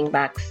coming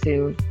back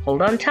soon.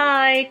 Hold on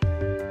tight.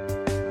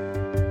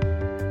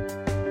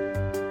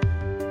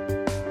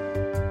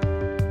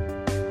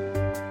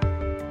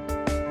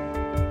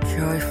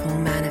 Joyful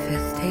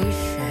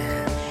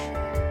manifestation,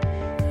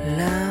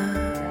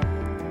 love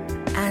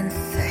and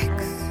sex.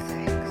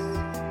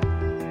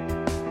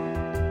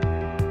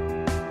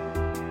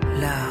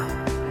 Love,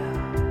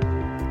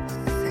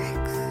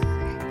 sex.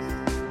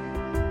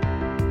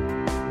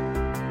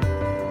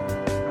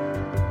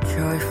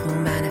 Joyful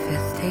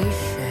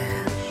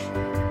manifestation,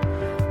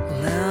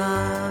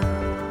 love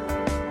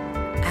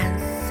and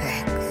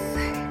sex.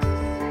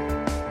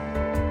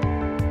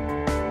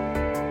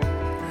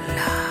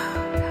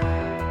 Love,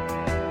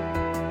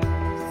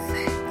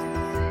 sex.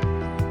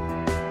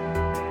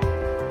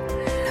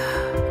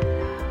 Love,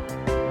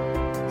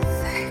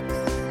 sex.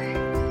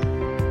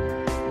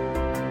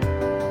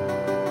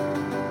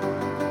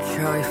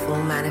 Joyful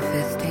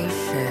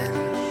manifestation,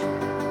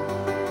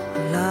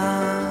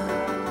 love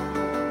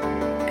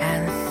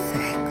and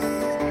sex.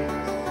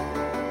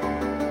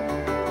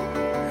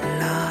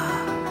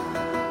 Love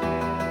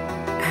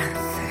and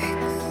sex.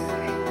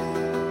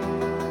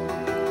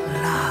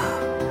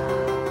 Love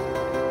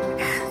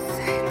and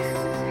sex.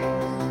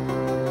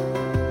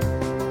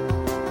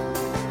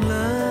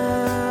 Love,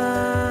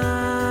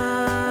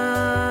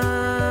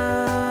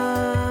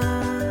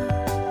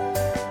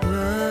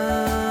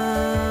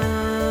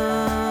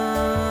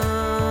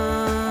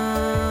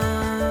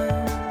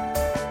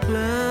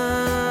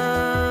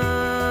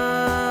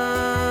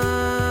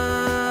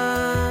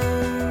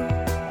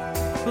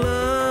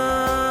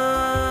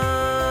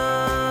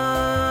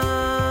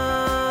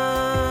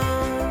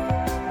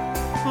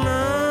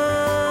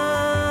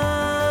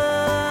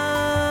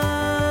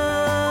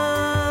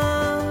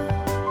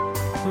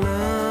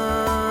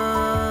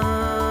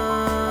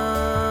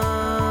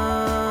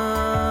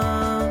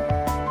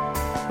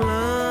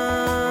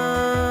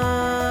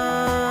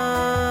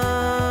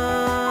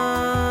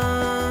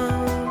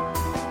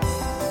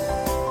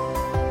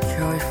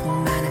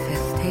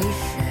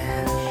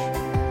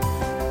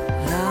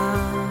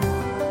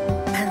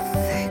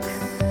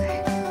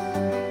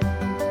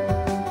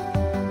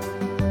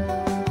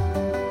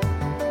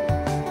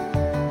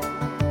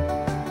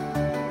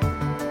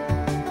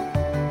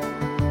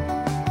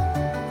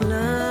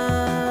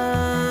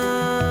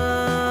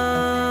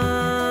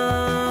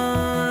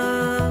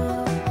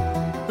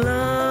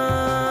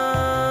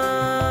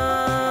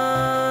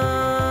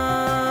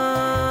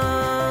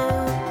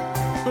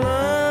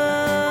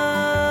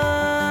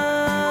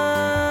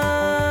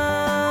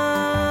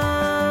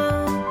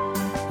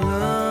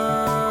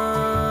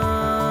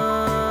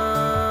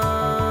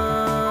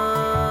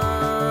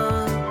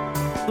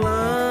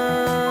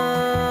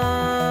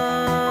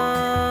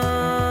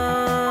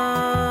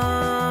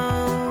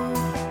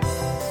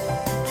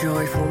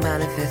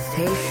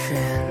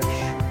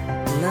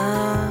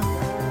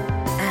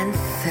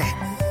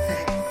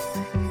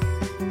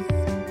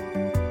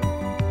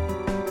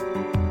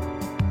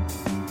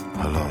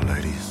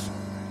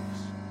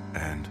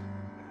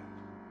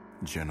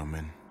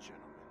 gentlemen.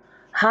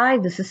 Hi,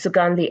 this is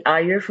Sugandhi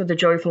Iyer for the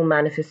Joyful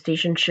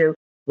Manifestation Show.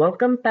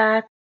 Welcome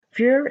back.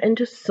 We're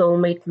into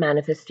soulmate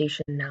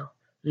manifestation now.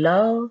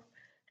 Love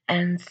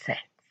and sex.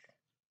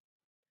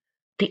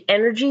 The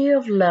energy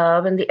of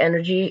love and the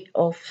energy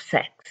of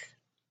sex.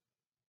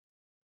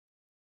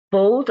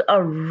 Both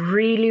are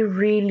really,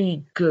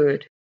 really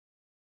good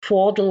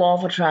for the law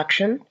of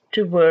attraction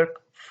to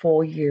work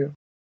for you.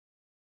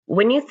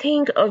 When you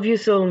think of your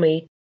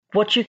soulmate,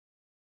 what you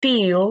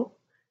feel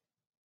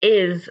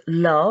is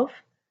love,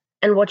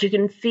 and what you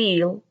can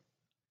feel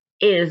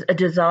is a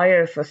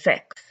desire for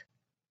sex.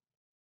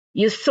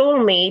 Your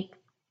soulmate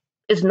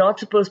is not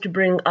supposed to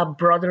bring up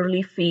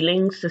brotherly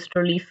feelings,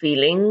 sisterly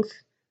feelings,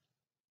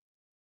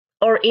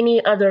 or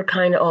any other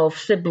kind of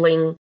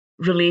sibling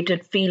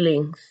related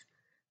feelings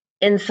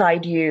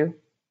inside you,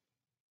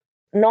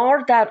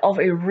 nor that of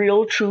a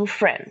real true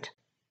friend.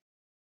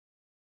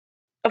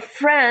 A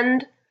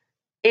friend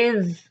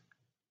is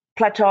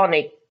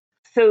platonic,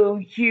 so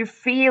you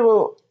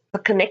feel a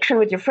connection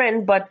with your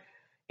friend, but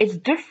it's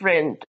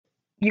different.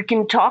 You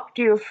can talk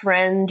to your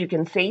friend, you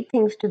can say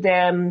things to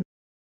them,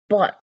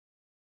 but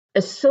a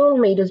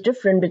soulmate is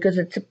different because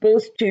it's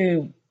supposed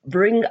to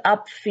bring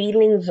up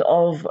feelings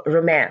of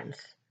romance,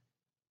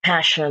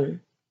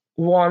 passion,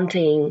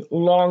 wanting,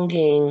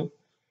 longing,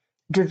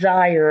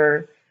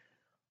 desire,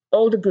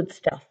 all the good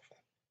stuff.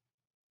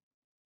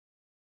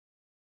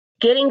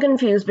 Getting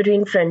confused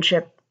between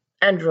friendship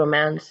and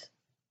romance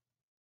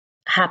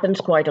happens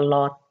quite a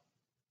lot.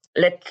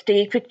 Let's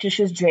take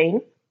fictitious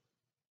Jane.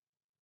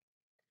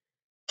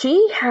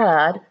 She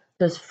had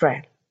this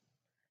friend.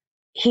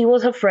 He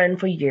was her friend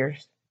for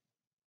years.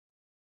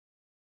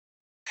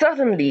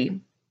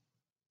 Suddenly,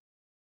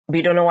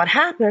 we don't know what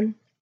happened.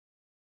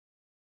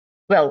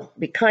 Well,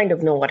 we kind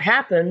of know what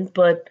happened,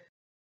 but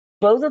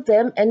both of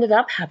them ended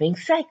up having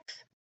sex.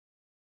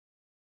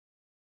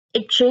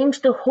 It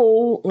changed the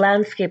whole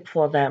landscape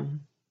for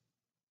them.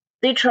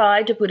 They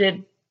tried to put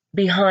it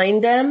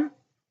behind them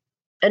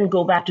and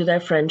go back to their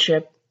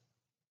friendship.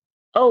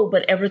 Oh,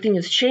 but everything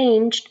has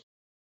changed.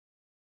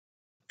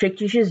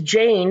 Fictitious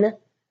Jane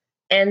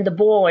and the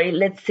boy,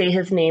 let's say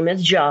his name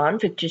is John,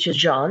 fictitious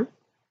John.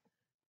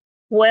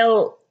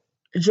 Well,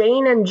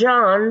 Jane and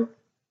John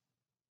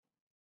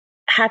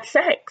had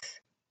sex,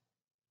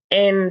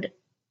 and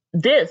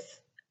this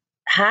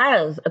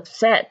has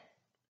upset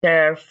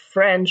their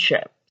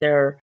friendship,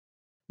 their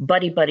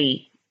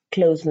buddy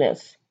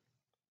closeness.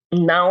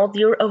 Now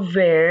they're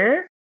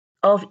aware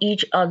of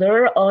each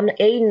other on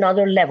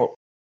another level.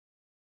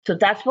 So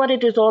that's what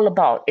it is all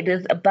about. It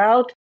is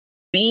about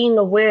being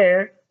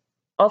aware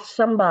of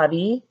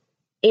somebody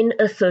in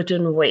a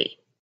certain way,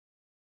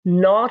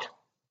 not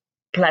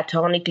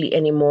platonically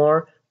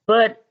anymore,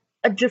 but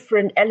a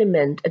different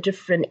element, a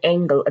different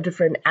angle, a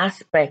different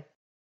aspect.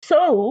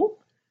 So,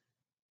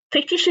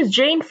 fictitious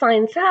Jane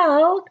finds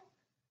out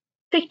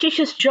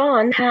fictitious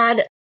John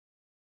had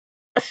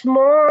a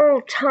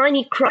small,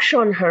 tiny crush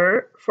on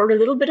her for a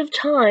little bit of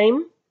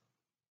time,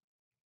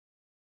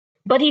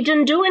 but he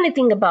didn't do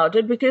anything about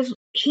it because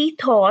he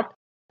thought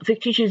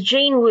fictitious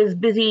Jane was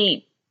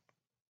busy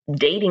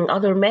dating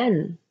other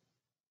men,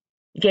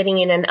 getting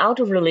in and out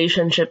of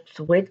relationships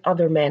with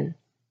other men.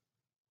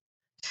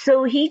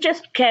 So he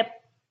just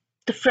kept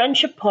the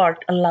friendship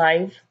part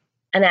alive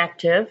and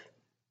active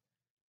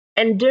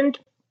and didn't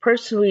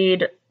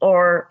persuade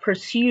or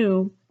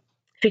pursue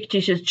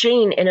fictitious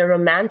Jane in a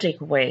romantic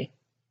way.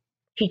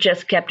 He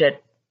just kept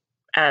it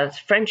as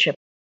friendship.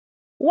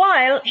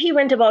 While he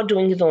went about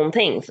doing his own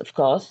things, of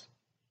course.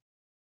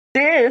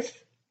 This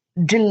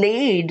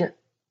delayed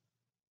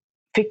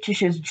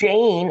fictitious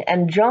Jane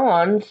and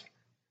John's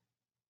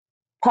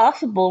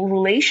possible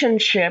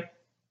relationship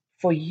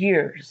for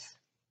years.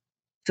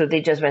 So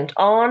they just went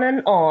on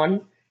and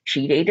on.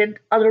 She dated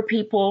other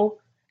people,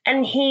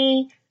 and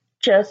he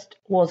just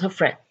was her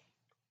friend.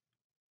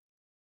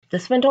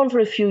 This went on for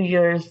a few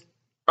years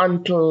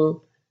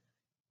until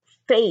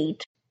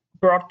fate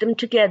brought them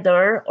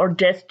together, or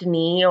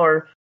destiny,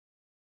 or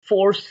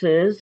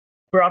forces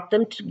brought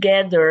them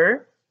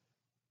together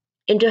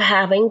into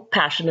having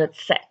passionate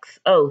sex.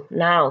 Oh,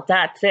 now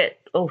that's it.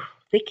 Oh,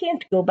 they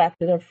can't go back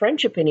to their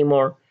friendship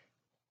anymore.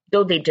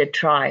 Though they did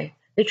try.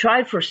 They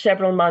tried for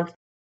several months.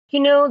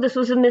 This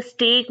was a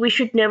mistake. We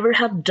should never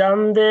have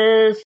done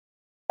this.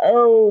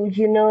 Oh,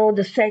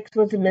 the sex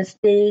was a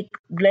mistake.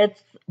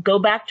 Let's go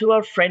back to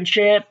our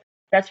friendship.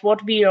 That's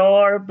what we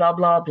are, blah,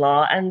 blah,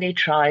 blah. And they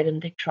tried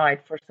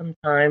for some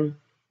time.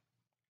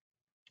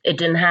 It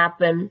didn't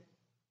happen.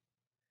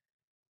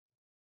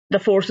 The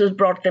forces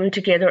brought them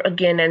together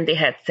again and they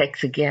had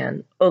sex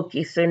again.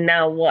 Okay, so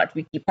now what?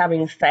 We keep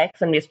having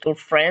sex and we're still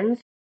friends?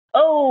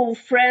 Oh,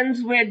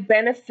 friends with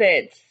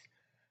benefits.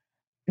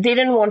 They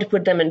didn't want to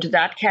put them into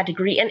that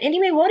category. And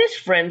anyway, what is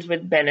friends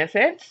with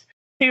benefits?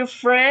 So you're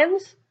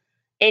friends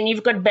and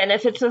you've got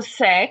benefits of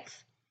sex,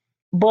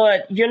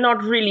 but you're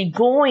not really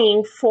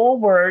going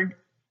forward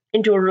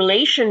into a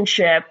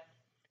relationship.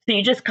 So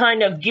you just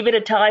kind of give it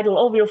a title,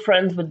 oh, we're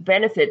friends with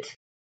benefits.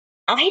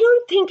 I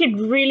don't think it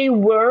really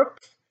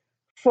works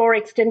for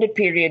extended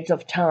periods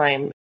of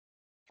time,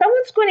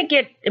 someone's going to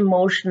get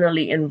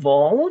emotionally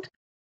involved.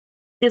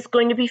 There's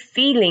going to be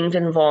feelings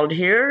involved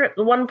here.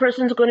 One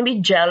person's going to be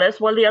jealous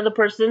while the other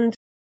person's,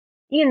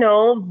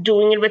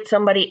 doing it with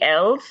somebody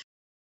else.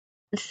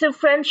 So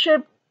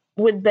friendship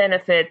with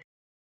benefit,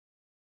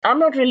 I'm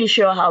not really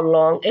sure how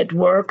long it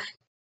works.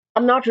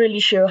 I'm not really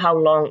sure how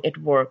long it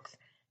works.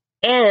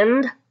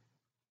 And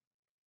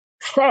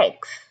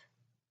sex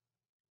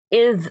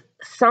is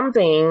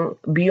something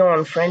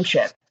beyond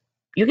friendship.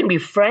 You can be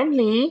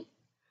friendly,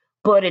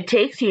 but it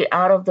takes you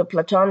out of the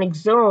platonic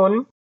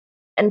zone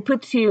and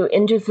puts you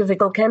into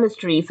physical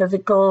chemistry,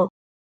 physical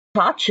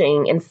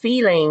touching and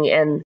feeling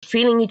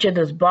each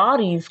other's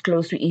bodies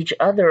close to each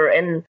other.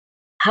 And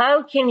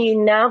how can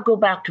you now go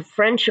back to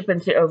friendship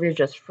and say, oh, we're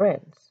just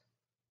friends?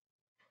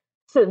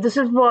 So this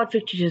is what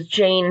Fictitious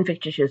Jane and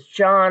Fictitious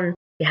John,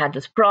 they had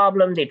this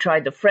problem. They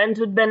tried the friends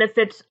with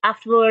benefits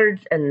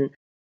afterwards, and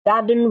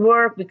that didn't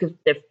work because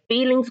their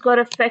feelings got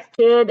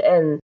affected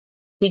and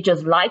they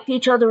just liked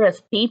each other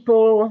as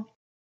people.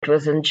 It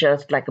wasn't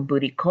just like a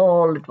booty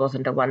call. It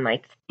wasn't a one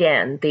night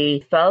stand.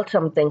 They felt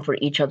something for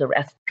each other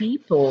as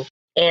people.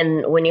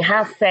 And when you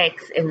have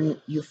sex and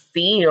you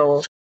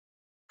feel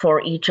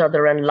for each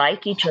other and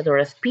like each other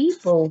as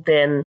people,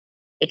 then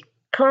it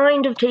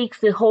kind of takes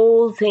the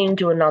whole thing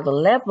to another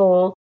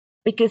level,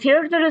 because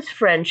here there is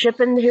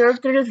friendship and here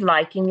there is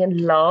liking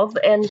and love.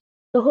 And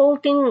the whole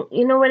thing,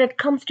 when it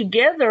comes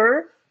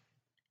together,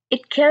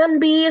 it can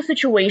be a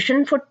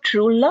situation for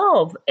true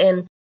love,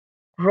 and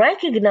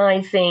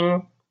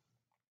recognizing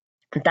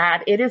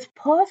that it is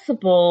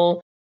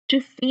possible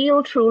to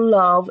feel true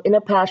love in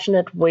a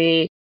passionate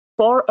way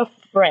for a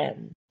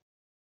friend.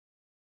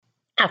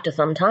 After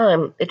some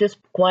time, it is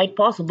quite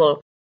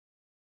possible.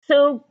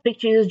 So,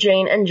 Pictures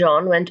Jane and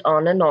John went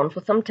on and on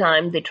for some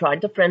time. They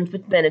tried the friends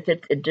with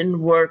benefits, it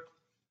didn't work.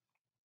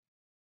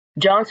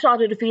 John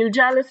started to feel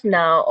jealous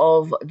now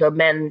of the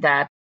men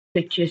that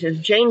Fictitious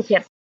Jane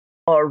kept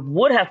or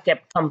would have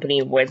kept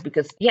company with,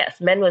 because yes,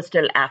 men were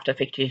still after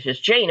Fictitious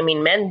Jane. I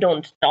mean, men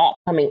don't stop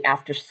coming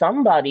after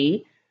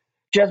somebody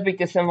just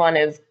because someone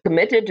is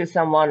committed to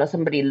someone or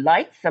somebody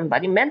likes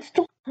somebody. Men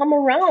still come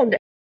around,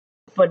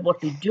 but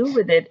what we do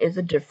with it is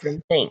a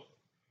different thing.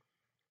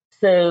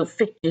 So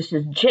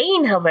Fictitious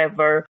Jane,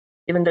 however,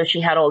 even though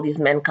she had all these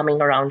men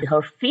coming around,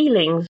 her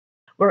feelings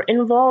were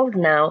involved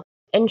now,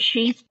 and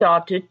she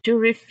started to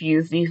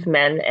refuse these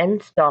men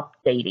and stop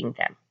dating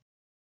them.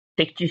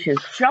 Fictitious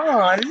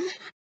John,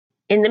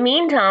 in the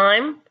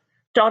meantime,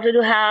 started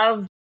to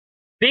have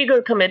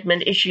bigger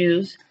commitment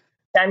issues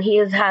than he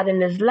has had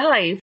in his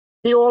life.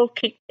 They all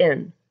kicked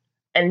in,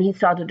 and he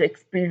started to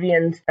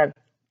experience that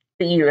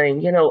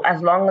feeling.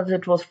 As long as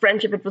it was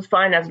friendship, it was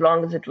fine. As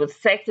long as it was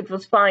sex, it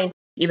was fine.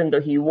 Even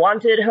though he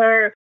wanted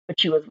her,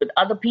 but she was with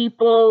other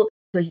people,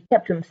 so he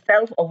kept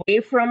himself away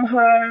from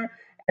her,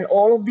 and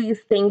all of these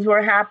things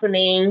were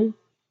happening.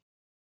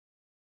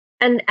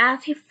 And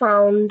as he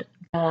found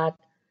that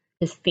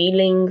his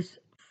feelings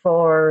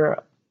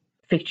for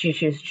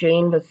Fictitious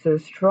Jane was so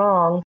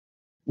strong,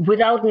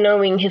 without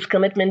knowing, his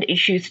commitment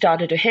issues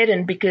started to hit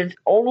him, because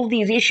all of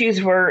these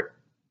issues were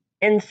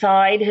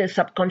inside his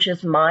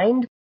subconscious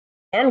mind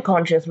and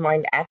conscious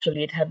mind.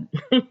 Actually,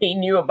 he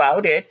knew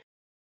about it.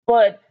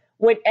 But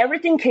when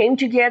everything came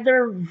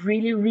together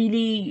really,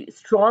 really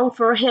strong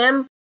for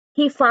him,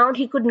 he found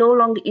he could no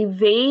longer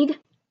evade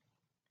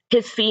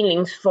his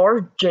feelings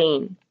for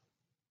Jane.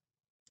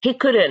 He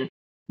couldn't,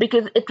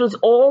 because it was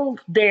all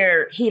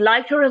there. He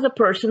liked her as a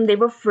person. They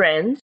were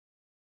friends.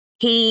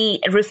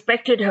 He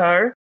respected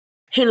her.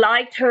 He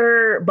liked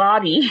her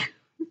body.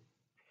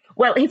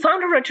 Well, he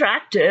found her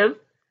attractive.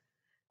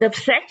 The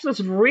sex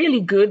was really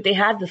good. They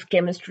had this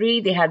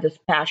chemistry. They had this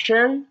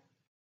passion.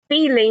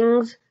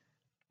 Feelings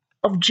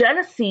of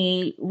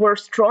jealousy were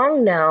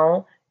strong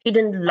now. He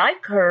didn't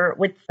like her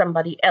with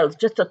somebody else.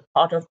 Just the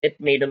thought of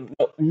it made him,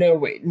 no, no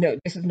way, no,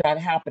 this is not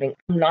happening.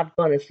 I'm not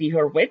going to see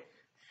her with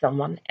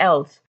someone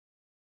else.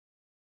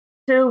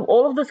 So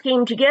all of this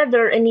came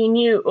together, and he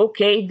knew,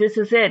 okay, this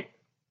is it.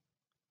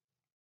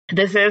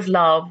 This is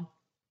love.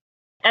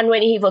 And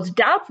when he was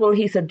doubtful,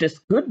 he said, this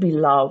could be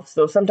love.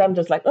 So sometimes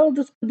it's like, oh,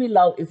 this could be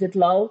love. Is it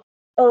love?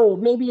 Oh,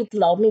 maybe it's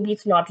love. Maybe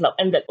it's not love.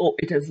 And then, oh,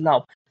 it is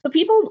love. So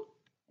people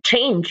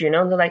change,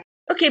 they're like,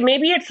 okay,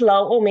 maybe it's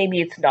love. Oh,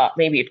 maybe it's not.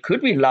 Maybe it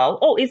could be love.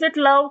 Oh, is it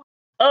love?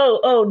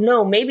 Oh,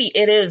 no, maybe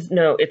it is.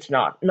 No, it's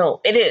not. No,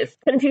 it is.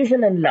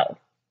 Confusion and love.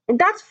 And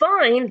that's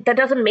fine. That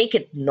doesn't make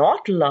it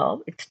not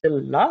love. It's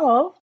still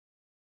love.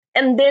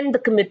 And then the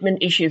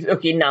commitment issues.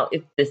 Okay, now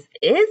if this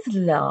is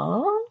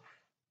love,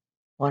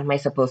 what am I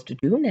supposed to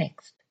do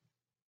next?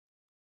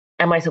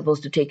 Am I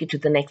supposed to take it to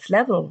the next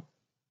level?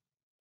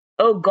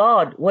 Oh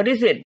God, what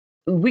is it?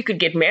 We could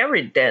get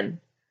married then.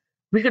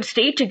 We could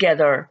stay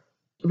together.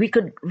 We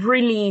could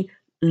really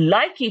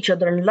like each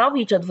other and love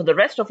each other for the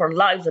rest of our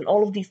lives. And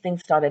all of these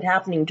things started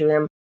happening to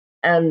him.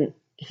 And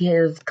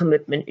his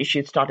commitment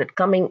issues started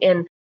coming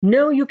in.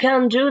 No, you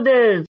can't do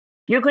this.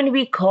 You're going to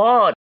be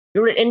caught.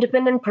 You're an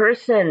independent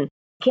person.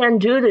 Can't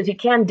do this. You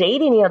can't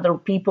date any other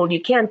people.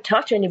 You can't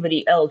touch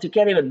anybody else. You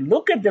can't even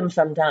look at them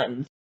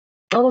sometimes.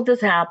 All of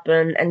this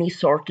happened, and he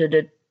sorted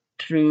it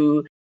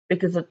through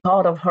because the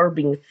thought of her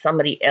being with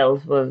somebody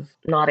else was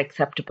not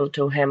acceptable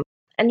to him.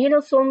 And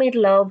soulmate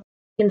love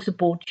can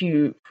support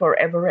you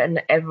forever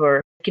and ever.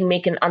 It can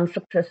make an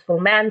unsuccessful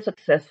man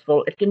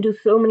successful. It can do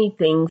so many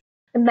things.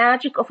 The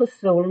magic of a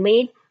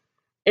soulmate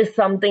is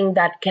something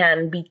that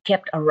can be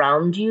kept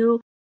around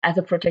you as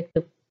a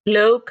protective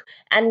cloak,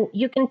 and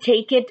you can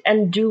take it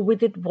and do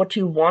with it what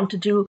you want to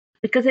do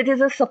because it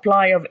is a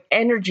supply of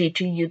energy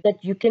to you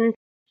that you can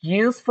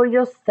use for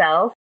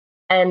yourself,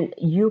 and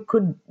you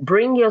could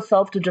bring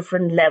yourself to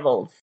different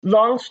levels.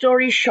 Long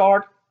story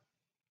short,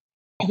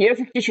 here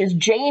fictitious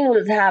Jane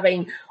was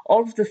having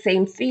all of the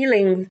same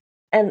feelings,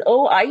 and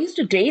I used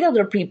to date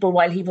other people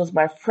while he was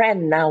my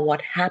friend. Now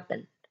what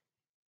happened?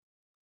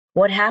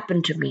 What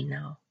happened to me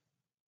now?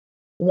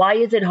 Why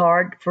is it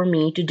hard for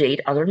me to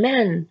date other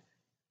men?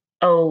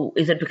 Oh,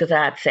 is it because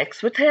I had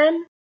sex with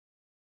him?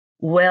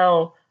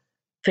 Well,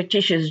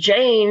 fictitious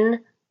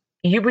Jane,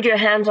 you put your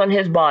hands on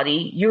his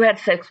body, you had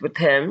sex with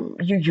him,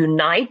 you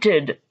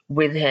united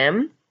with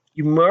him,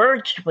 you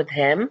merged with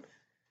him,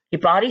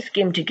 your bodies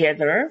came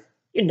together,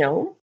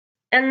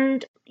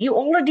 and you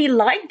already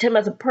liked him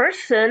as a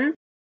person,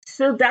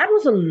 so that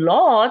was a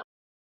lot.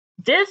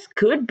 This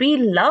could be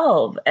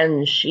love,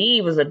 and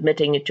she was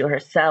admitting it to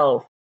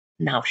herself.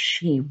 Now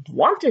she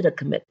wanted a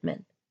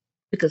commitment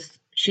because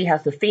she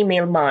has the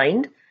female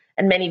mind,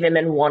 and many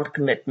women want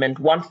commitment.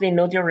 Once they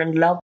know they're in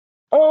love,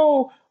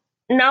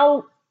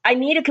 now I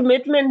need a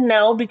commitment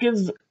now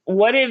because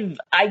what if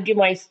I give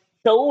my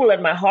soul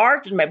and my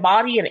heart and my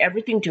body and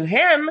everything to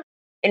him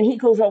and he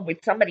goes off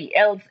with somebody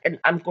else and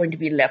I'm going to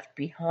be left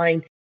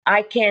behind?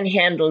 I can't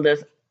handle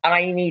this.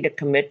 I need a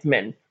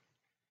commitment.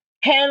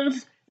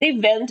 Hence, they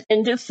went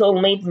into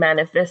soulmate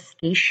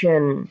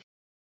manifestation.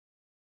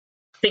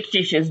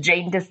 Fictitious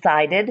Jane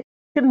decided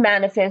to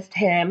manifest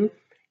him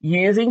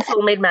using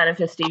soulmate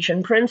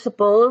manifestation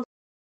principles.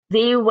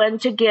 They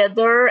went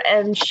together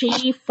and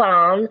she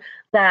found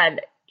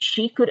that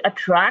she could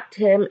attract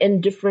him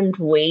in different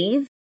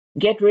ways,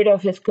 get rid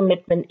of his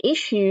commitment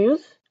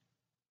issues,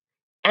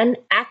 and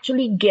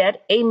actually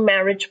get a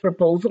marriage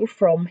proposal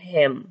from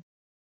him,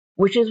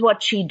 which is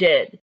what she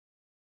did.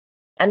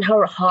 And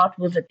her heart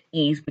was at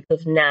ease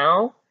because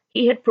now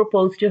he had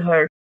proposed to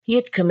her, he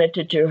had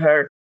committed to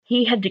her,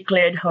 he had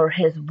declared her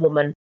his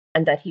woman,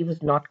 and that he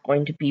was not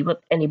going to be with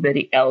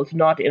anybody else,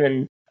 not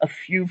even a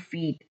few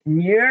feet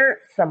near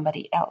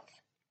somebody else.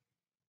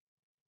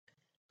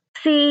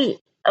 See,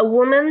 a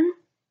woman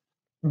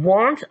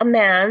wants a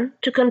man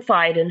to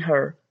confide in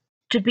her,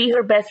 to be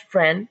her best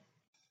friend,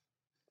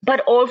 but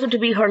also to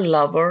be her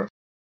lover,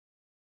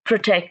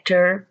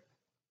 protector,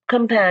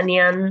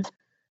 companion,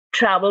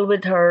 travel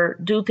with her,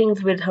 do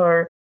things with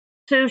her.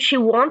 So she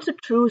wants a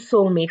true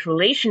soulmate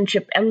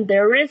relationship, and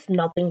there is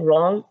nothing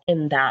wrong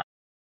in that.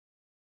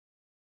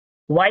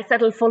 Why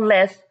settle for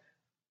less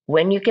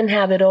when you can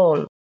have it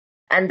all?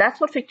 And that's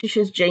what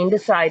fictitious Jane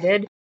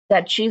decided,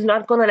 that she's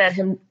not going to let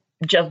him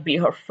just be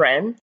her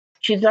friend.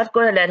 She's not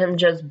going to let him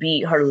just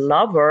be her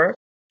lover.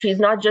 She's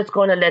not just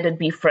going to let it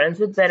be friends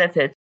with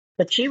benefits.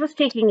 But she was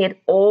taking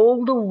it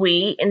all the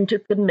way into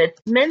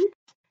commitment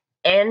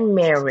and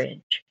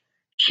marriage.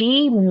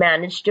 She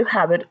managed to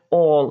have it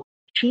all.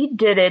 She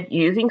did it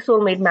using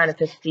soulmate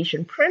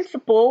manifestation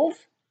principles.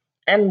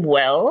 And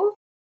well,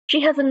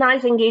 she has a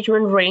nice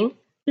engagement ring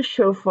to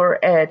show for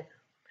it.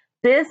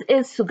 This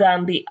is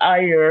Sugandhi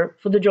Iyer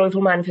for the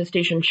Joyful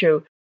Manifestation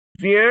Show.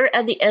 We're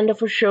at the end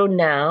of our show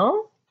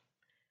now.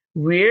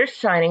 We're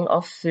signing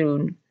off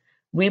soon.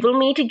 We will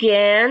meet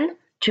again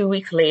 2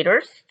 weeks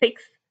later,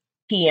 6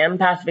 p.m.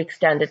 Pacific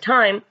Standard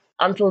Time.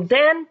 Until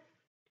then,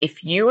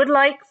 if you would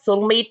like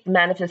soulmate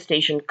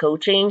manifestation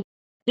coaching,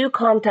 do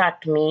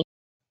contact me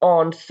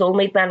on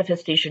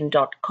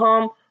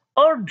soulmatemanifestation.com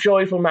or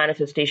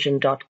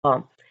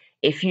joyfulmanifestation.com.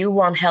 If you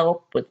want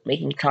help with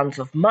making tons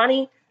of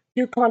money,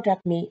 do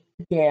contact me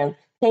again.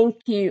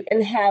 Thank you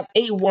and have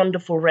a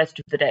wonderful rest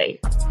of the day.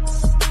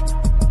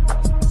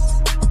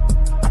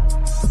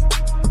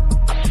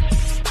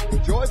 The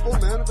Joyful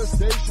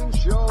Manifestation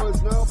Show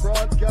is now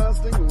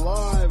broadcasting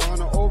live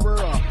on over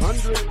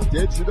 100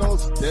 digital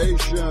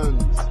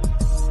stations.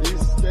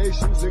 These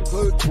stations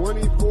include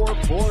 24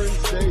 foreign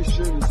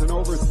stations in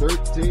over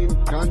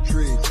 13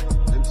 countries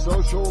and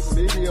social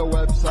media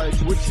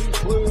websites, which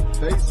include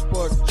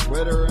Facebook,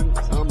 Twitter, and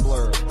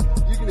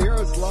Tumblr. You can hear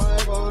us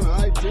live on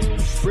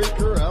iTunes,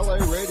 Spreaker, LA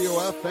Radio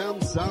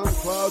FM,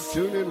 SoundCloud,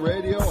 TuneIn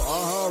Radio,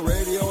 AHA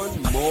Radio,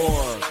 and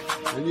more.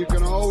 And you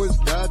can always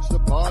catch the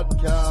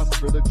podcast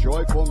for the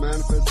Joyful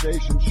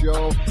Manifestation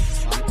Show on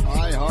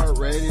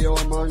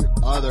iHeartRadio, among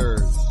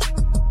others.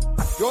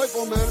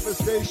 Joyful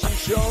Manifestation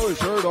Show is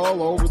heard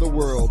all over the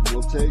world.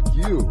 We'll take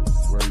you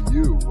where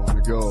you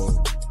want to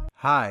go.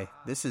 Hi,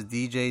 this is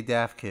DJ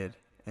Daft Kid,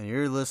 and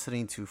you're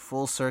listening to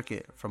Full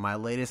Circuit from my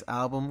latest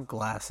album,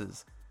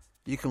 Glasses.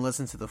 You can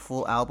listen to the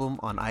full album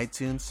on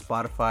iTunes,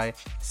 Spotify,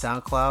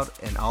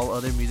 SoundCloud, and all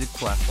other music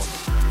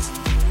platforms.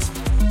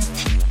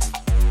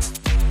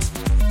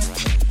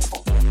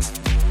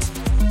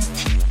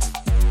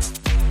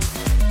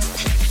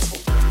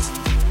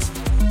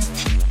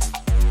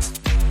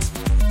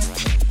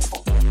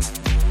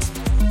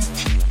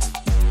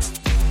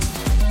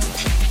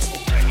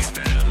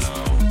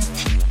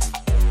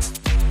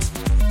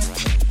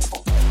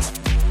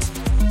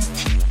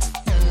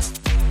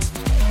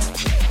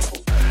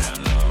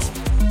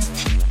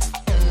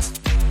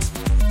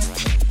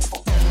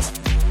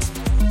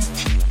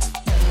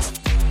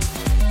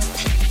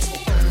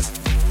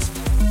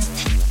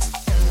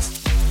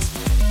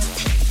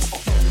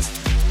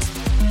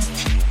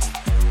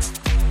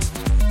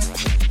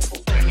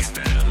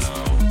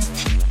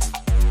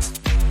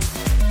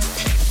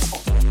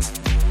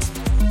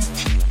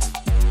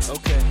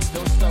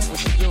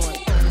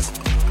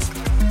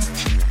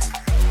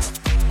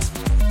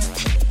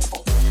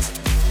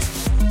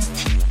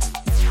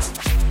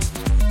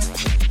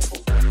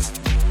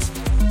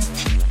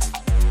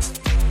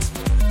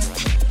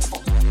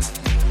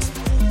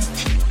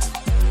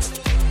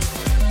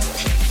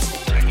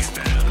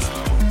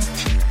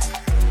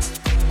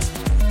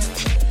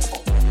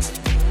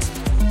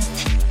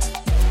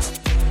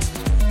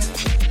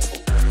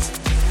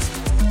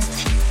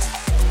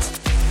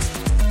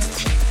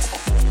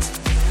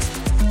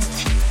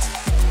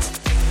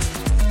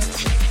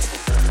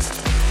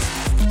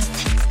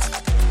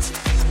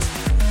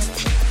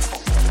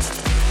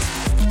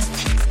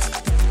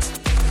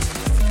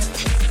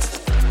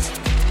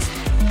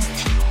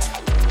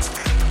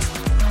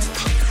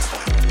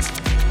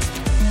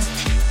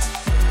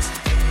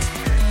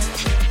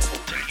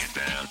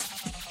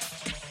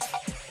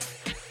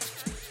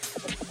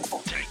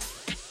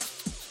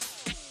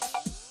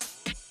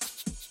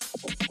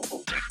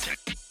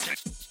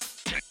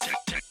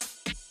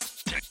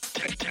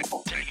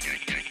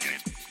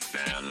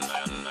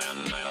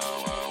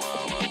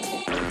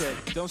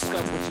 Don't stop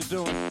what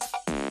you're doing.